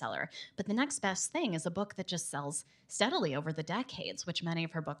a bestseller, but the next best thing is a book that just sells steadily over the decades, which many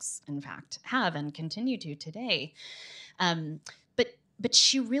of her books, in fact, have and continue to today. But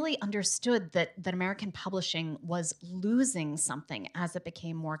she really understood that American publishing was losing something as it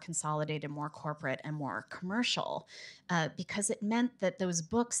became more consolidated, more corporate, and more commercial, because it meant that those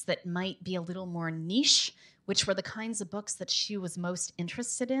books that might be a little more niche, which were the kinds of books that she was most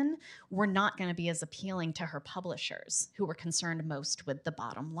interested in, were not going to be as appealing to her publishers, who were concerned most with the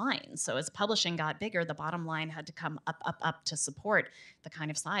bottom line. So as publishing got bigger, the bottom line had to come up to support the kind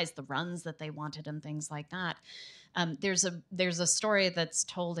of size, the runs that they wanted, and things like that. There's a story that's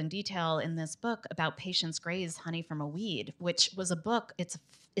told in detail in this book about Patience Gray's Honey from a Weed, which was a book. It's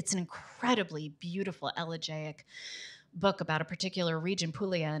an incredibly beautiful elegiac book about a particular region,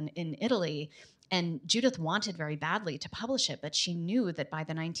 Puglia in Italy. And Judith wanted very badly to publish it, but she knew that by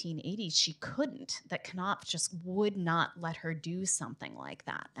the 1980s she couldn't, that Knopf just would not let her do something like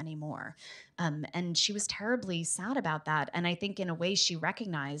that anymore. And she was terribly sad about that. And I think in a way she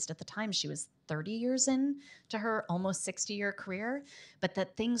recognized at the time she was 30 years in to her almost 60-year career, but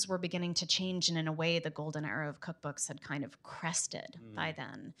that things were beginning to change, and in a way the golden era of cookbooks had kind of crested by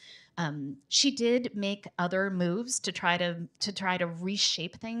then. She did make other moves to try to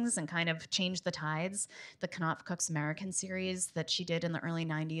reshape things and kind of change the tides. The Knopf Cooks American series that she did in the early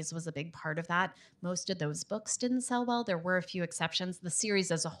 90s was a big part of that. Most of those books didn't sell well. There were a few exceptions. The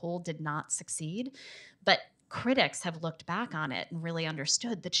series as a whole did not succeed, but critics have looked back on it and really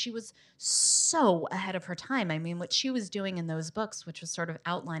understood that she was so ahead of her time. I mean, what she was doing in those books, which was sort of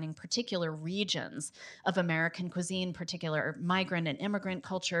outlining particular regions of American cuisine, particular migrant and immigrant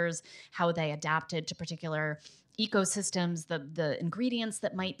cultures, how they adapted to particular ecosystems, the ingredients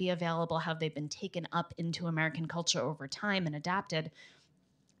that might be available, how they've been taken up into American culture over time and adapted.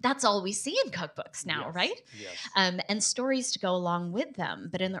 That's all we see in cookbooks now, Yes, right? yes. And stories to go along with them.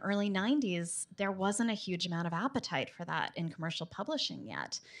 But in the early 90s, there wasn't a huge amount of appetite for that in commercial publishing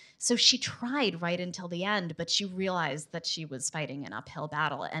yet. So she tried right until the end, but she realized that she was fighting an uphill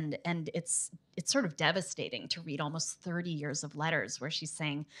battle. And it's sort of devastating to read almost 30 years of letters where she's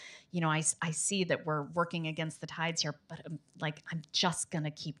saying, you know, I see that we're working against the tides here, but I'm just going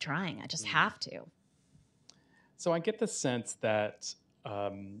to keep trying. I just have to. So I get the sense that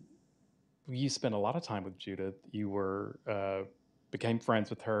you spent a lot of time with Judith. You became friends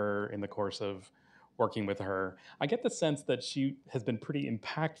with her in the course of working with her. I get the sense that she has been pretty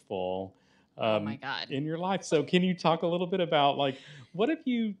impactful Oh my God. in your life. So can you talk a little bit about what have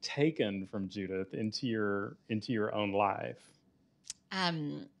you taken from Judith into your own life?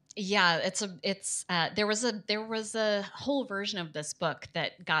 Yeah, there was a whole version of this book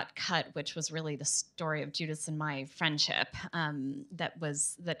that got cut, which was really the story of Judith's and my friendship,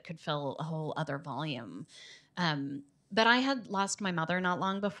 that could fill a whole other volume. But I had lost my mother not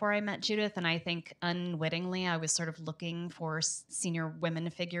long before I met Judith, and I think unwittingly I was sort of looking for senior women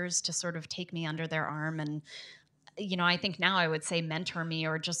figures to sort of take me under their arm and, you know, I think now I would say mentor me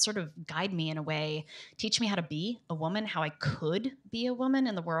or just sort of guide me in a way, teach me how to be a woman, how I could be a woman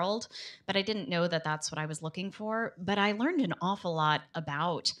in the world. But I didn't know that that's what I was looking for. But I learned an awful lot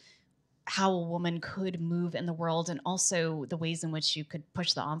about how a woman could move in the world and also the ways in which you could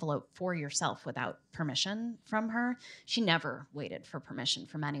push the envelope for yourself without permission from her. She never waited for permission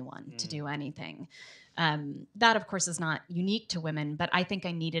from anyone to do anything. That, of course, is not unique to women, but I think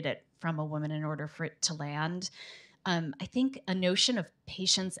I needed it from a woman in order for it to land. I think a notion of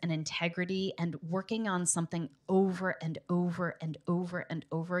patience and integrity and working on something over and over and over and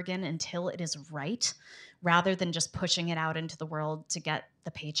over again until it is right, rather than just pushing it out into the world to get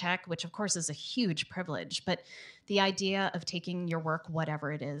the paycheck, which of course is a huge privilege. But the idea of taking your work,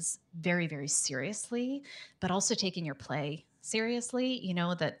 whatever it is, very, very seriously, but also taking your play seriously, you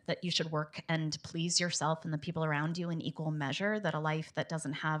know, that you should work and please yourself and the people around you in equal measure, that a life that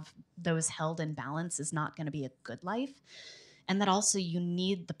doesn't have those held in balance is not going to be a good life. And that also you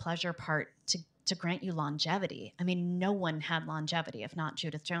need the pleasure part to grant you longevity. I mean, no one had longevity if not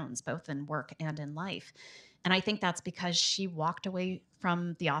Judith Jones, both in work and in life. And I think that's because she walked away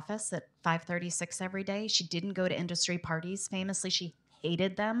from the office at 5:36 every day. She didn't go to industry parties. Famously, she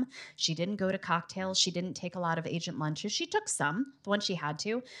hated them. She didn't go to cocktails. She didn't take a lot of agent lunches. She took some, the ones she had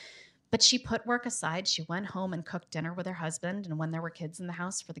to, but she put work aside. She went home and cooked dinner with her husband, and when there were kids in the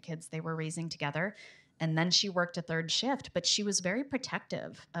house, for the kids they were raising together. And then she worked a third shift, but she was very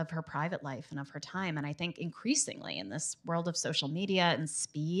protective of her private life and of her time. And I think increasingly in this world of social media and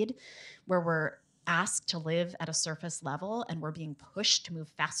speed, where we're asked to live at a surface level and we're being pushed to move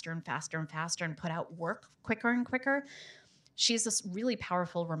faster and faster and faster and put out work quicker and quicker, she's this really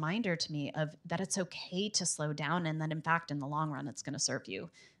powerful reminder to me of that it's okay to slow down, and that in fact in the long run it's going to serve you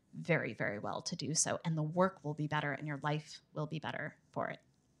very, very well to do so, and the work will be better and your life will be better for it.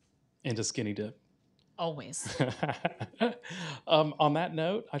 And a skinny dip. Always. On that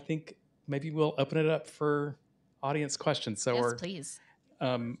note, I think maybe we'll open it up for audience questions. So Yes, please.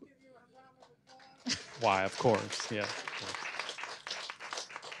 Why, of course, yeah.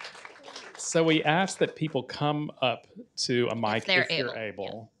 So we ask that people come up to a mic if you're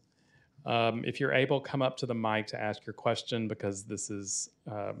able. Yeah. If you're able, come up to the mic to ask your question, because this is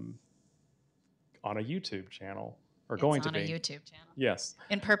on a YouTube channel, or it's going to be. On a YouTube channel. Yes.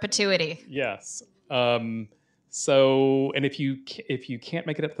 In perpetuity. Yes. So, and if you can't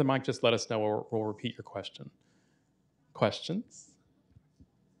make it up to the mic, just let us know, or we'll repeat your question. Questions?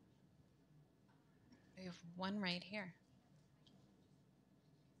 We have one right here.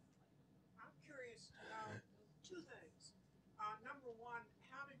 I'm curious about two things. Number one,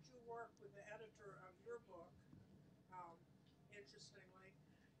 how did you work with the editor of your book, interestingly?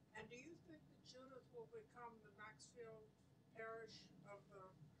 And do you think that Judith will become the Maxfield Parrish of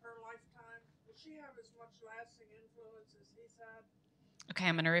her lifetime? Will she have as much lasting influence as he's had? Okay,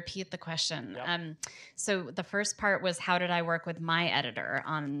 I'm going to repeat the question. Yep. So the first part was, how did I work with my editor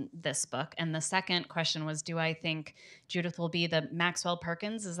on this book? And the second question was, do I think Judith will be the Maxwell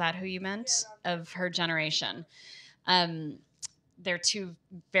Perkins, is that who you meant, of her generation? They're two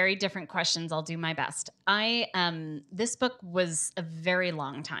very different questions. I'll do my best. This book was a very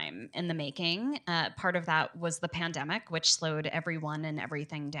long time in the making. Part of that was the pandemic, which slowed everyone and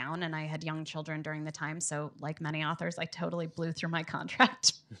everything down. And I had young children during the time. So like many authors, I totally blew through my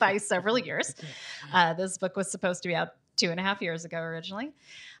contract by several years. This book was supposed to be out 2.5 years ago originally.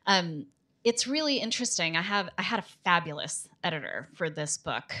 It's really interesting. I had a fabulous editor for this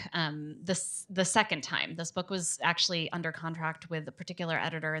book. The second time, this book was actually under contract with a particular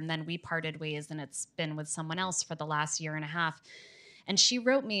editor, and then we parted ways, and it's been with someone else for the last 1.5 years. And she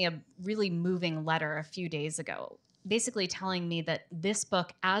wrote me a really moving letter a few days ago, basically telling me that this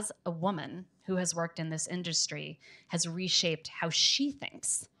book, as a woman who has worked in this industry, has reshaped how she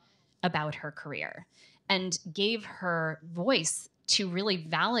thinks about her career and gave her voice to really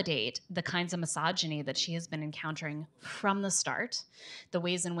validate the kinds of misogyny that she has been encountering from the start, the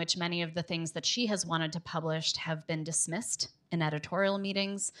ways in which many of the things that she has wanted to publish have been dismissed in editorial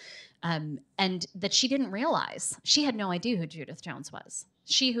meetings, and that she didn't realize. She had no idea who Judith Jones was.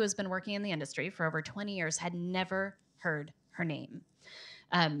 She, who has been working in the industry for over 20 years, had never heard her name.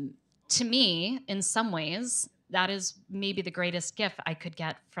 To me, in some ways, that is maybe the greatest gift I could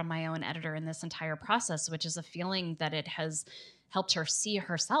get from my own editor in this entire process, which is a feeling that it has helped her see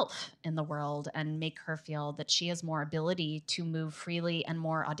herself in the world and make her feel that she has more ability to move freely and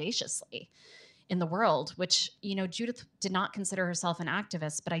more audaciously in the world, which, you know, Judith did not consider herself an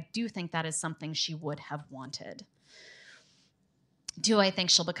activist, but I do think that is something she would have wanted. Do I think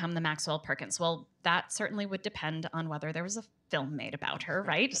she'll become the Maxwell Perkins? Well, that certainly would depend on whether there was a film made about her,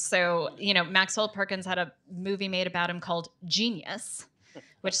 right? So, you know, Maxwell Perkins had a movie made about him called Genius,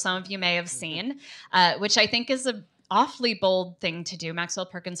 which some of you may have seen, which I think is a awfully bold thing to do. Maxwell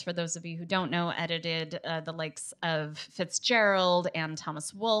Perkins, for those of you who don't know, edited the likes of Fitzgerald and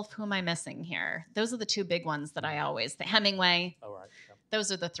Thomas Wolfe. Who am I missing here? Those are the two big ones that I always think. Hemingway. Oh, right. Yeah.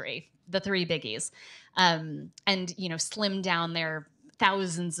 Those are the three biggies. And, you know, slimmed down their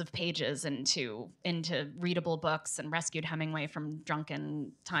thousands of pages into readable books and rescued Hemingway from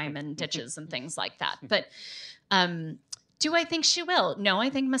drunken time and ditches and things like that. But do I think she will? No, I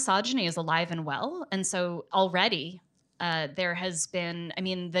think misogyny is alive and well. And so already there has been, I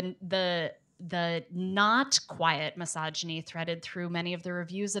mean, the not quiet misogyny threaded through many of the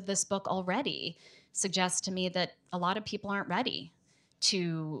reviews of this book already suggests to me that a lot of people aren't ready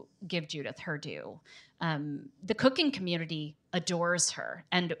to give Judith her due. The cooking community adores her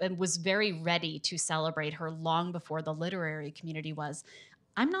and was very ready to celebrate her long before the literary community was.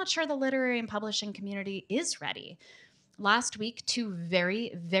 I'm not sure the literary and publishing community is ready. Last week, 2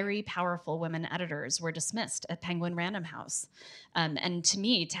 very, very powerful women editors were dismissed at Penguin Random House. And to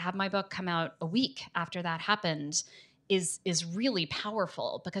me, to have my book come out a week after that happened is really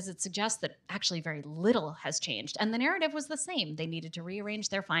powerful, because it suggests that actually very little has changed. And the narrative was the same. They needed to rearrange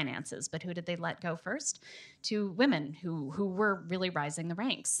their finances, but who did they let go first? 2 women who were really rising the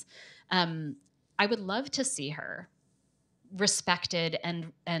ranks. I would love to see her respected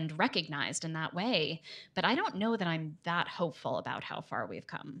and recognized in that way, but I don't know that I'm that hopeful about how far we've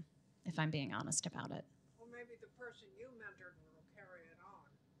come, if I'm being honest about it. Well, maybe the person you mentored will carry it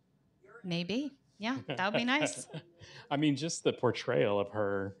on. Maybe. Yeah, that would be nice. I mean, just the portrayal of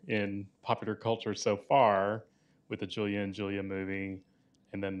her in popular culture so far with the Julia and Julia movie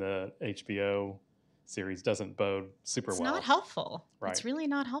and then the HBO series doesn't bode super It's well. not helpful. Right. It's really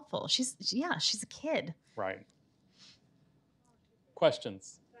not helpful. She's a kid. Right.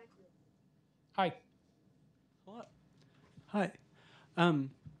 Questions? Hi. Hello. Hi.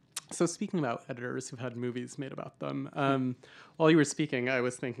 So speaking about editors who've had movies made about them, while you were speaking, I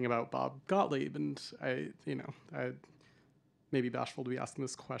was thinking about Bob Gottlieb, and I may be bashful to be asking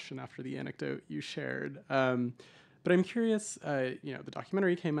this question after the anecdote you shared. But I'm curious, the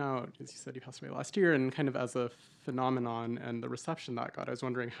documentary came out, as you said, you passed away last year, and kind of as a phenomenon and the reception that got, I was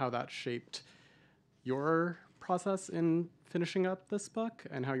wondering how that shaped your process in finishing up this book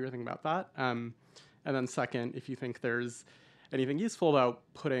and how you were thinking about that. And then second, if you think there's anything useful about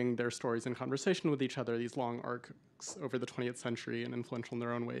putting their stories in conversation with each other, these long arcs over the 20th century and influential in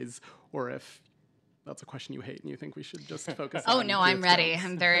their own ways, or if that's a question you hate and you think we should just focus on. Oh, no, I'm Judith ready. Jones.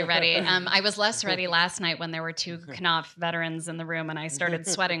 I'm very ready. I was less ready last night when there were 2 Knopf veterans in the room, and I started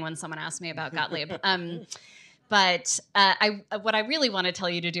sweating when someone asked me about Gottlieb. But what I really want to tell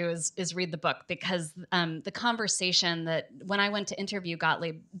you to do is read the book, because the conversation that when I went to interview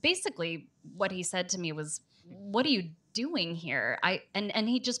Gottlieb, basically what he said to me was, "What are you doing here?" And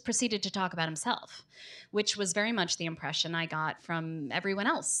he just proceeded to talk about himself, which was very much the impression I got from everyone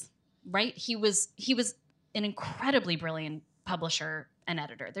else. Right? He was an incredibly brilliant publisher and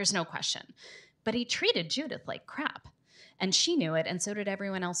editor. There's no question, but he treated Judith like crap, and she knew it, and so did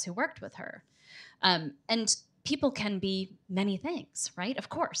everyone else who worked with her. And people can be many things, right? Of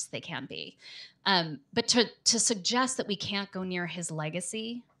course they can be. But to suggest that we can't go near his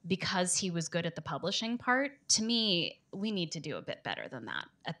legacy because he was good at the publishing part, to me, we need to do a bit better than that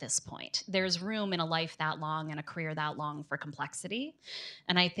at this point. There's room in a life that long and a career that long for complexity.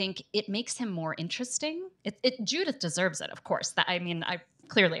 And I think it makes him more interesting. Judith deserves it, of course. I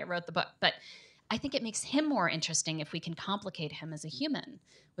wrote the book, but I think it makes him more interesting if we can complicate him as a human,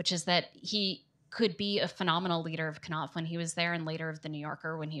 which is that he could be a phenomenal leader of Knopf when he was there, and later of the New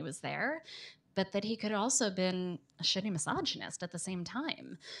Yorker when he was there, but that he could also have been a shitty misogynist at the same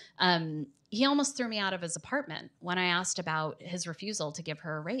time. He almost threw me out of his apartment when I asked about his refusal to give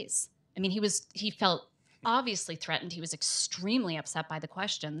her a raise. I mean, he felt obviously threatened. He was extremely upset by the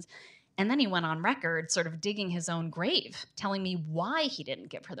questions. And then he went on record sort of digging his own grave, telling me why he didn't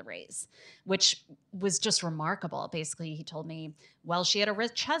give her the raise, which was just remarkable. Basically, he told me, well, she had a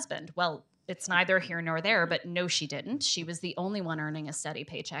rich husband. Well, it's neither here nor there, but no, she didn't. She was the only one earning a steady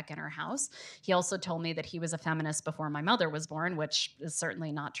paycheck in her house. He also told me that he was a feminist before my mother was born, which is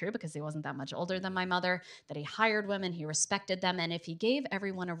certainly not true because he wasn't that much older than my mother, that he hired women, he respected them, and if he gave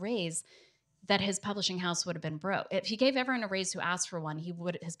everyone a raise, that his publishing house would have been broke. If he gave everyone a raise who asked for one,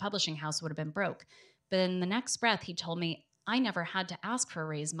 his publishing house would have been broke. But in the next breath, he told me, I never had to ask for a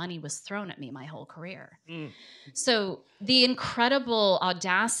raise. Money was thrown at me my whole career. So the incredible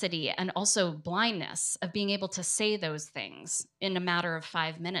audacity and also blindness of being able to say those things in a matter of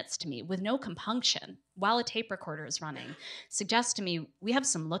 5 minutes to me with no compunction while a tape recorder is running suggests to me we have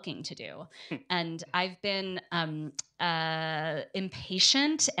some looking to do. And I've been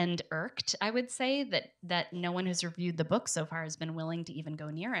impatient and irked, I would say, that no one who's reviewed the book so far has been willing to even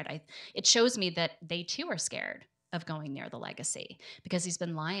go near it. It shows me that they too are scared of going near the legacy because he's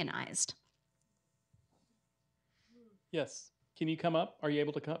been lionized. Yes. Can you come up? Are you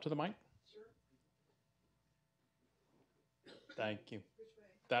able to come up to the mic? Sure. Thank you. Which way?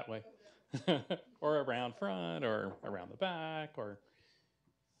 That way. Or around front or around the back or...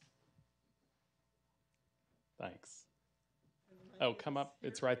 Thanks. Oh, come up.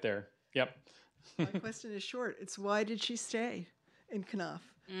 It's right there. Yep. My question is short. It's why did she stay in Knopf?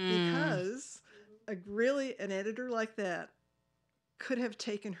 Because an editor like that could have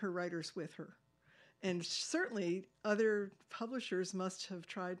taken her writers with her. And certainly other publishers must have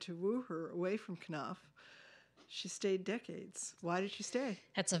tried to woo her away from Knopf. She stayed decades. Why did she stay?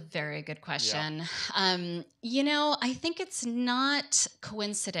 That's a very good question. I think it's not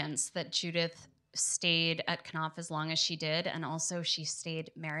coincidence that Judith stayed at Knopf as long as she did, and also she stayed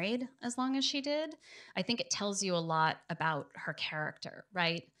married as long as she did. I think it tells you a lot about her character,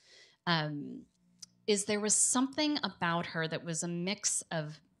 right? There was something about her that was a mix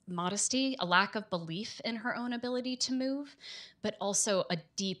of modesty, a lack of belief in her own ability to move, but also a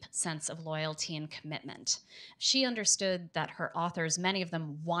deep sense of loyalty and commitment. She understood that her authors, many of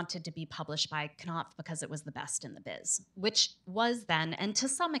them, wanted to be published by Knopf because it was the best in the biz, which was then, and to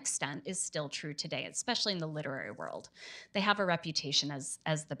some extent is still true today, especially in the literary world. They have a reputation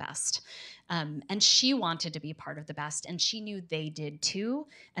as the best. And she wanted to be part of the best, and she knew they did too,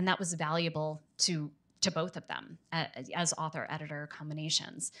 and that was valuable to both of them as author-editor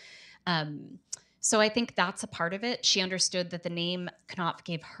combinations. So I think that's a part of it. She understood that the name Knopf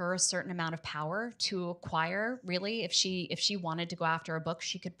gave her a certain amount of power to acquire, really. If she wanted to go after a book,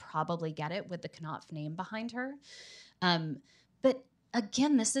 she could probably get it with the Knopf name behind her. But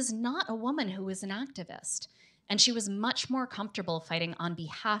again, this is not a woman who is an activist. And she was much more comfortable fighting on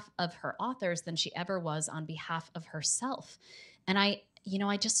behalf of her authors than she ever was on behalf of herself. And I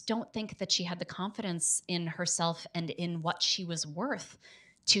just don't think that she had the confidence in herself and in what she was worth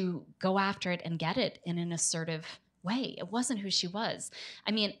to go after it and get it in an assertive way. It wasn't who she was.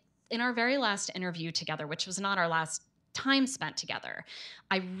 I mean, in our very last interview together, which was not our last time spent together,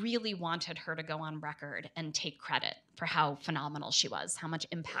 I really wanted her to go on record and take credit for how phenomenal she was, how much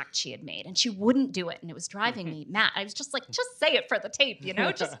impact she had made. And she wouldn't do it. And it was driving me mad. I was just like, just say it for the tape,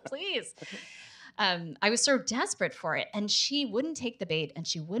 just please. I was so desperate for it. And she wouldn't take the bait, and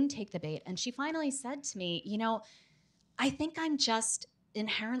she wouldn't take the bait. And she finally said to me, I think I'm just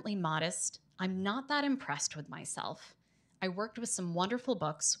inherently modest. I'm not that impressed with myself. I worked with some wonderful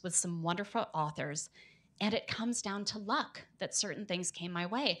books with some wonderful authors, and it comes down to luck that certain things came my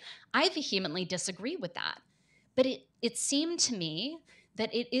way. I vehemently disagree with that. But it seemed to me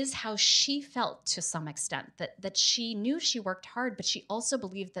that it is how she felt to some extent, that she knew she worked hard, but she also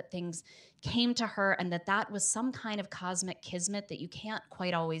believed that things came to her and that was some kind of cosmic kismet that you can't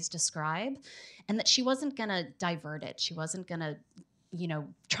quite always describe, and that she wasn't going to divert it. She wasn't going to,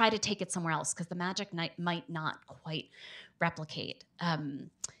 try to take it somewhere else because the magic might not quite replicate.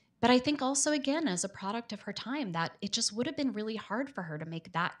 But I think also, again, as a product of her time, that it just would have been really hard for her to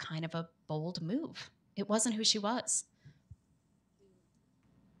make that kind of a bold move. It wasn't who she was.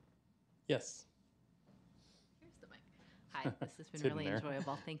 Yes. Here's the mic. Hi, this has been really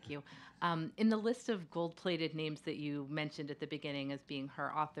enjoyable. Thank you. In the list of gold-plated names that you mentioned at the beginning as being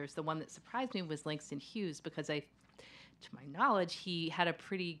her authors, the one that surprised me was Langston Hughes, because to my knowledge, he had a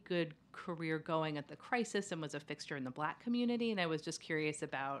pretty good career going at the Crisis and was a fixture in the Black community. And I was just curious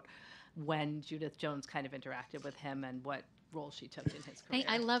about when Judith Jones kind of interacted with him and what role she took in his career.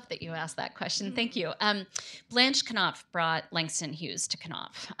 I love that you asked that question. Thank you. Blanche Knopf brought Langston Hughes to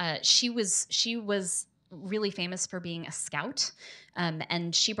Knopf. She was really famous for being a scout,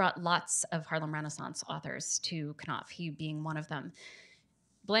 and she brought lots of Harlem Renaissance authors to Knopf, he being one of them.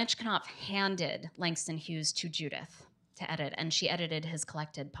 Blanche Knopf handed Langston Hughes to Judith to edit, and she edited his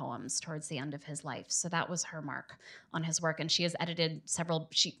collected poems towards the end of his life. So that was her mark on his work, and she has edited several.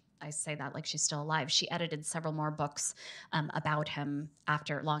 I say that like she's still alive. She edited several more books about him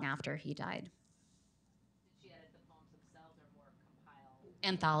long after he died. Did she edit the poems themselves or more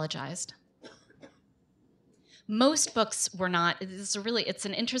compiled? Anthologized. Most books were not. It's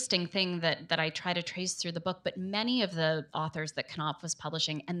an interesting thing that I try to trace through the book, but many of the authors that Knopf was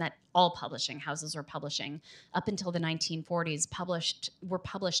publishing, and that all publishing houses were publishing up until the 1940s, were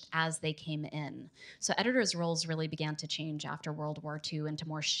published as they came in. So editors' roles really began to change after World War II into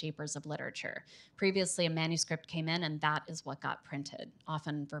more shapers of literature. Previously, a manuscript came in, and that is what got printed,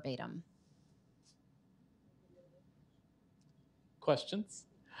 often verbatim. Questions?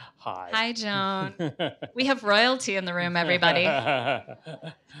 Hi. Hi, Joan. We have royalty in the room, everybody. Well,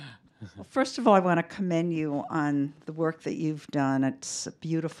 first of all, I want to commend you on the work that you've done. It's a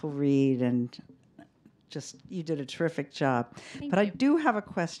beautiful read, and just you did a terrific job. Thank but you. I do have a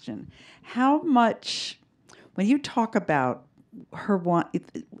question. How much, when you talk about her,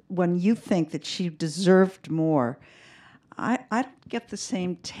 when you think that she deserved more, I don't get the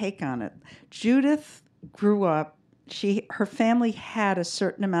same take on it. Judith grew up. Her family had a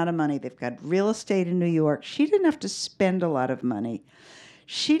certain amount of money. They've got real estate in New York. She didn't have to spend a lot of money.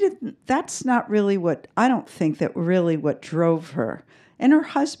 That's not really I don't think that really what drove her. And her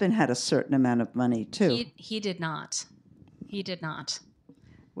husband had a certain amount of money too. He did not. He did not.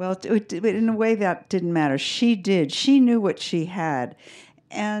 Well, in a way that didn't matter. She did. She knew what she had.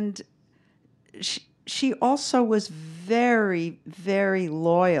 And she also was very, very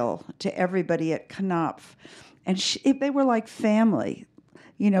loyal to everybody at Knopf. And they were like family.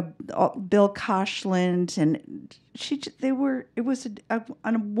 Bill Koshland, and it was a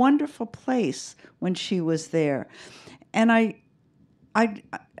wonderful place when she was there. And I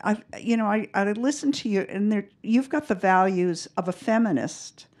listened to you, and you've got the values of a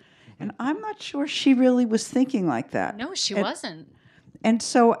feminist, and I'm not sure she really was thinking like that. No, she wasn't. And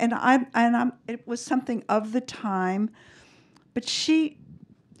so, it was something of the time, but she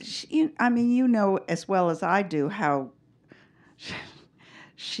as well as I do how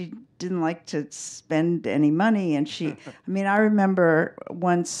she didn't like to spend any money, and I remember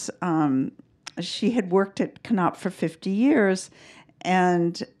once she had worked at Knopf for 50 years,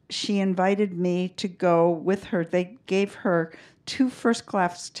 and she invited me to go with her. They gave her 2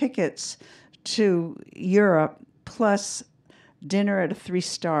 first-class tickets to Europe, plus dinner at a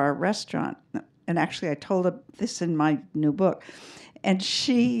 3-star restaurant. And actually, I told her this in my new book. And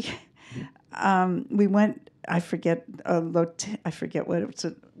we went. I forget what it was.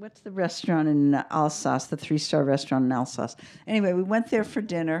 What's the restaurant in Alsace? The 3-star restaurant in Alsace. Anyway, we went there for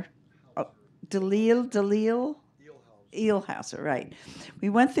dinner. Delisle. Eelhouse, right. We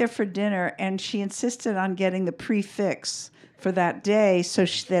went there for dinner, and she insisted on getting the prefix for that day so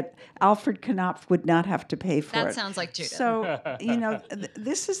that Alfred Knopf would not have to pay for it. That sounds like Judith. So,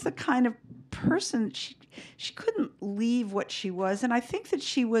 this is the kind of person, she couldn't leave what she was. And I think that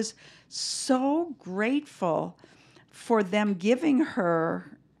she was so grateful for them giving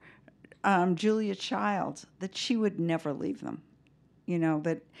her Julia Child that she would never leave them.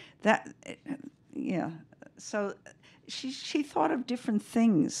 So she thought of different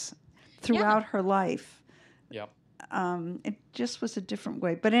things throughout her life. Yep. It just was a different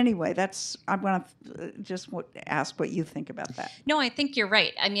way. But anyway, I want to just ask what you think about that. No, I think you're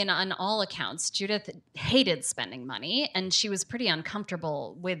right. On all accounts, Judith hated spending money, and she was pretty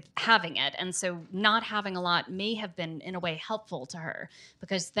uncomfortable with having it. And so not having a lot may have been, in a way, helpful to her,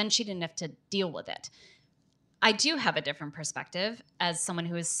 because then she didn't have to deal with it. I do have a different perspective as someone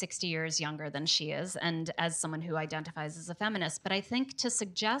who is 60 years younger than she is, and as someone who identifies as a feminist. But I think to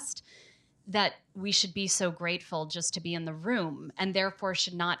suggest that we should be so grateful just to be in the room and therefore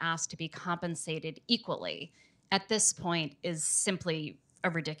should not ask to be compensated equally at this point is simply a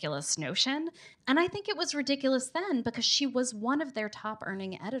ridiculous notion. And I think it was ridiculous then because she was one of their top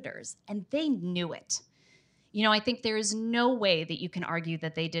earning editors, and they knew it. I think there is no way that you can argue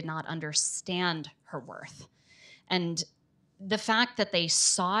that they did not understand her worth. And the fact that they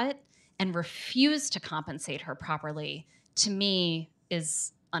saw it and refused to compensate her properly, to me,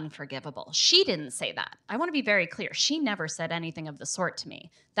 is unforgivable. She didn't say that. I want to be very clear. She never said anything of the sort to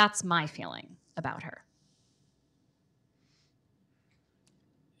me. That's my feeling about her.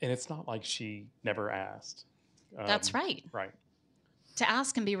 And it's not like she never asked. That's right. Right. To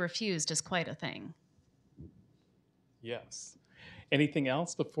ask and be refused is quite a thing. Yes. Anything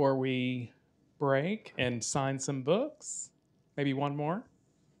else before we break and sign some books? Maybe one more?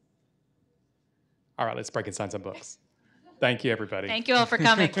 All right, let's break and sign some books. Thank you, everybody. Thank you all for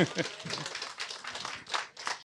coming.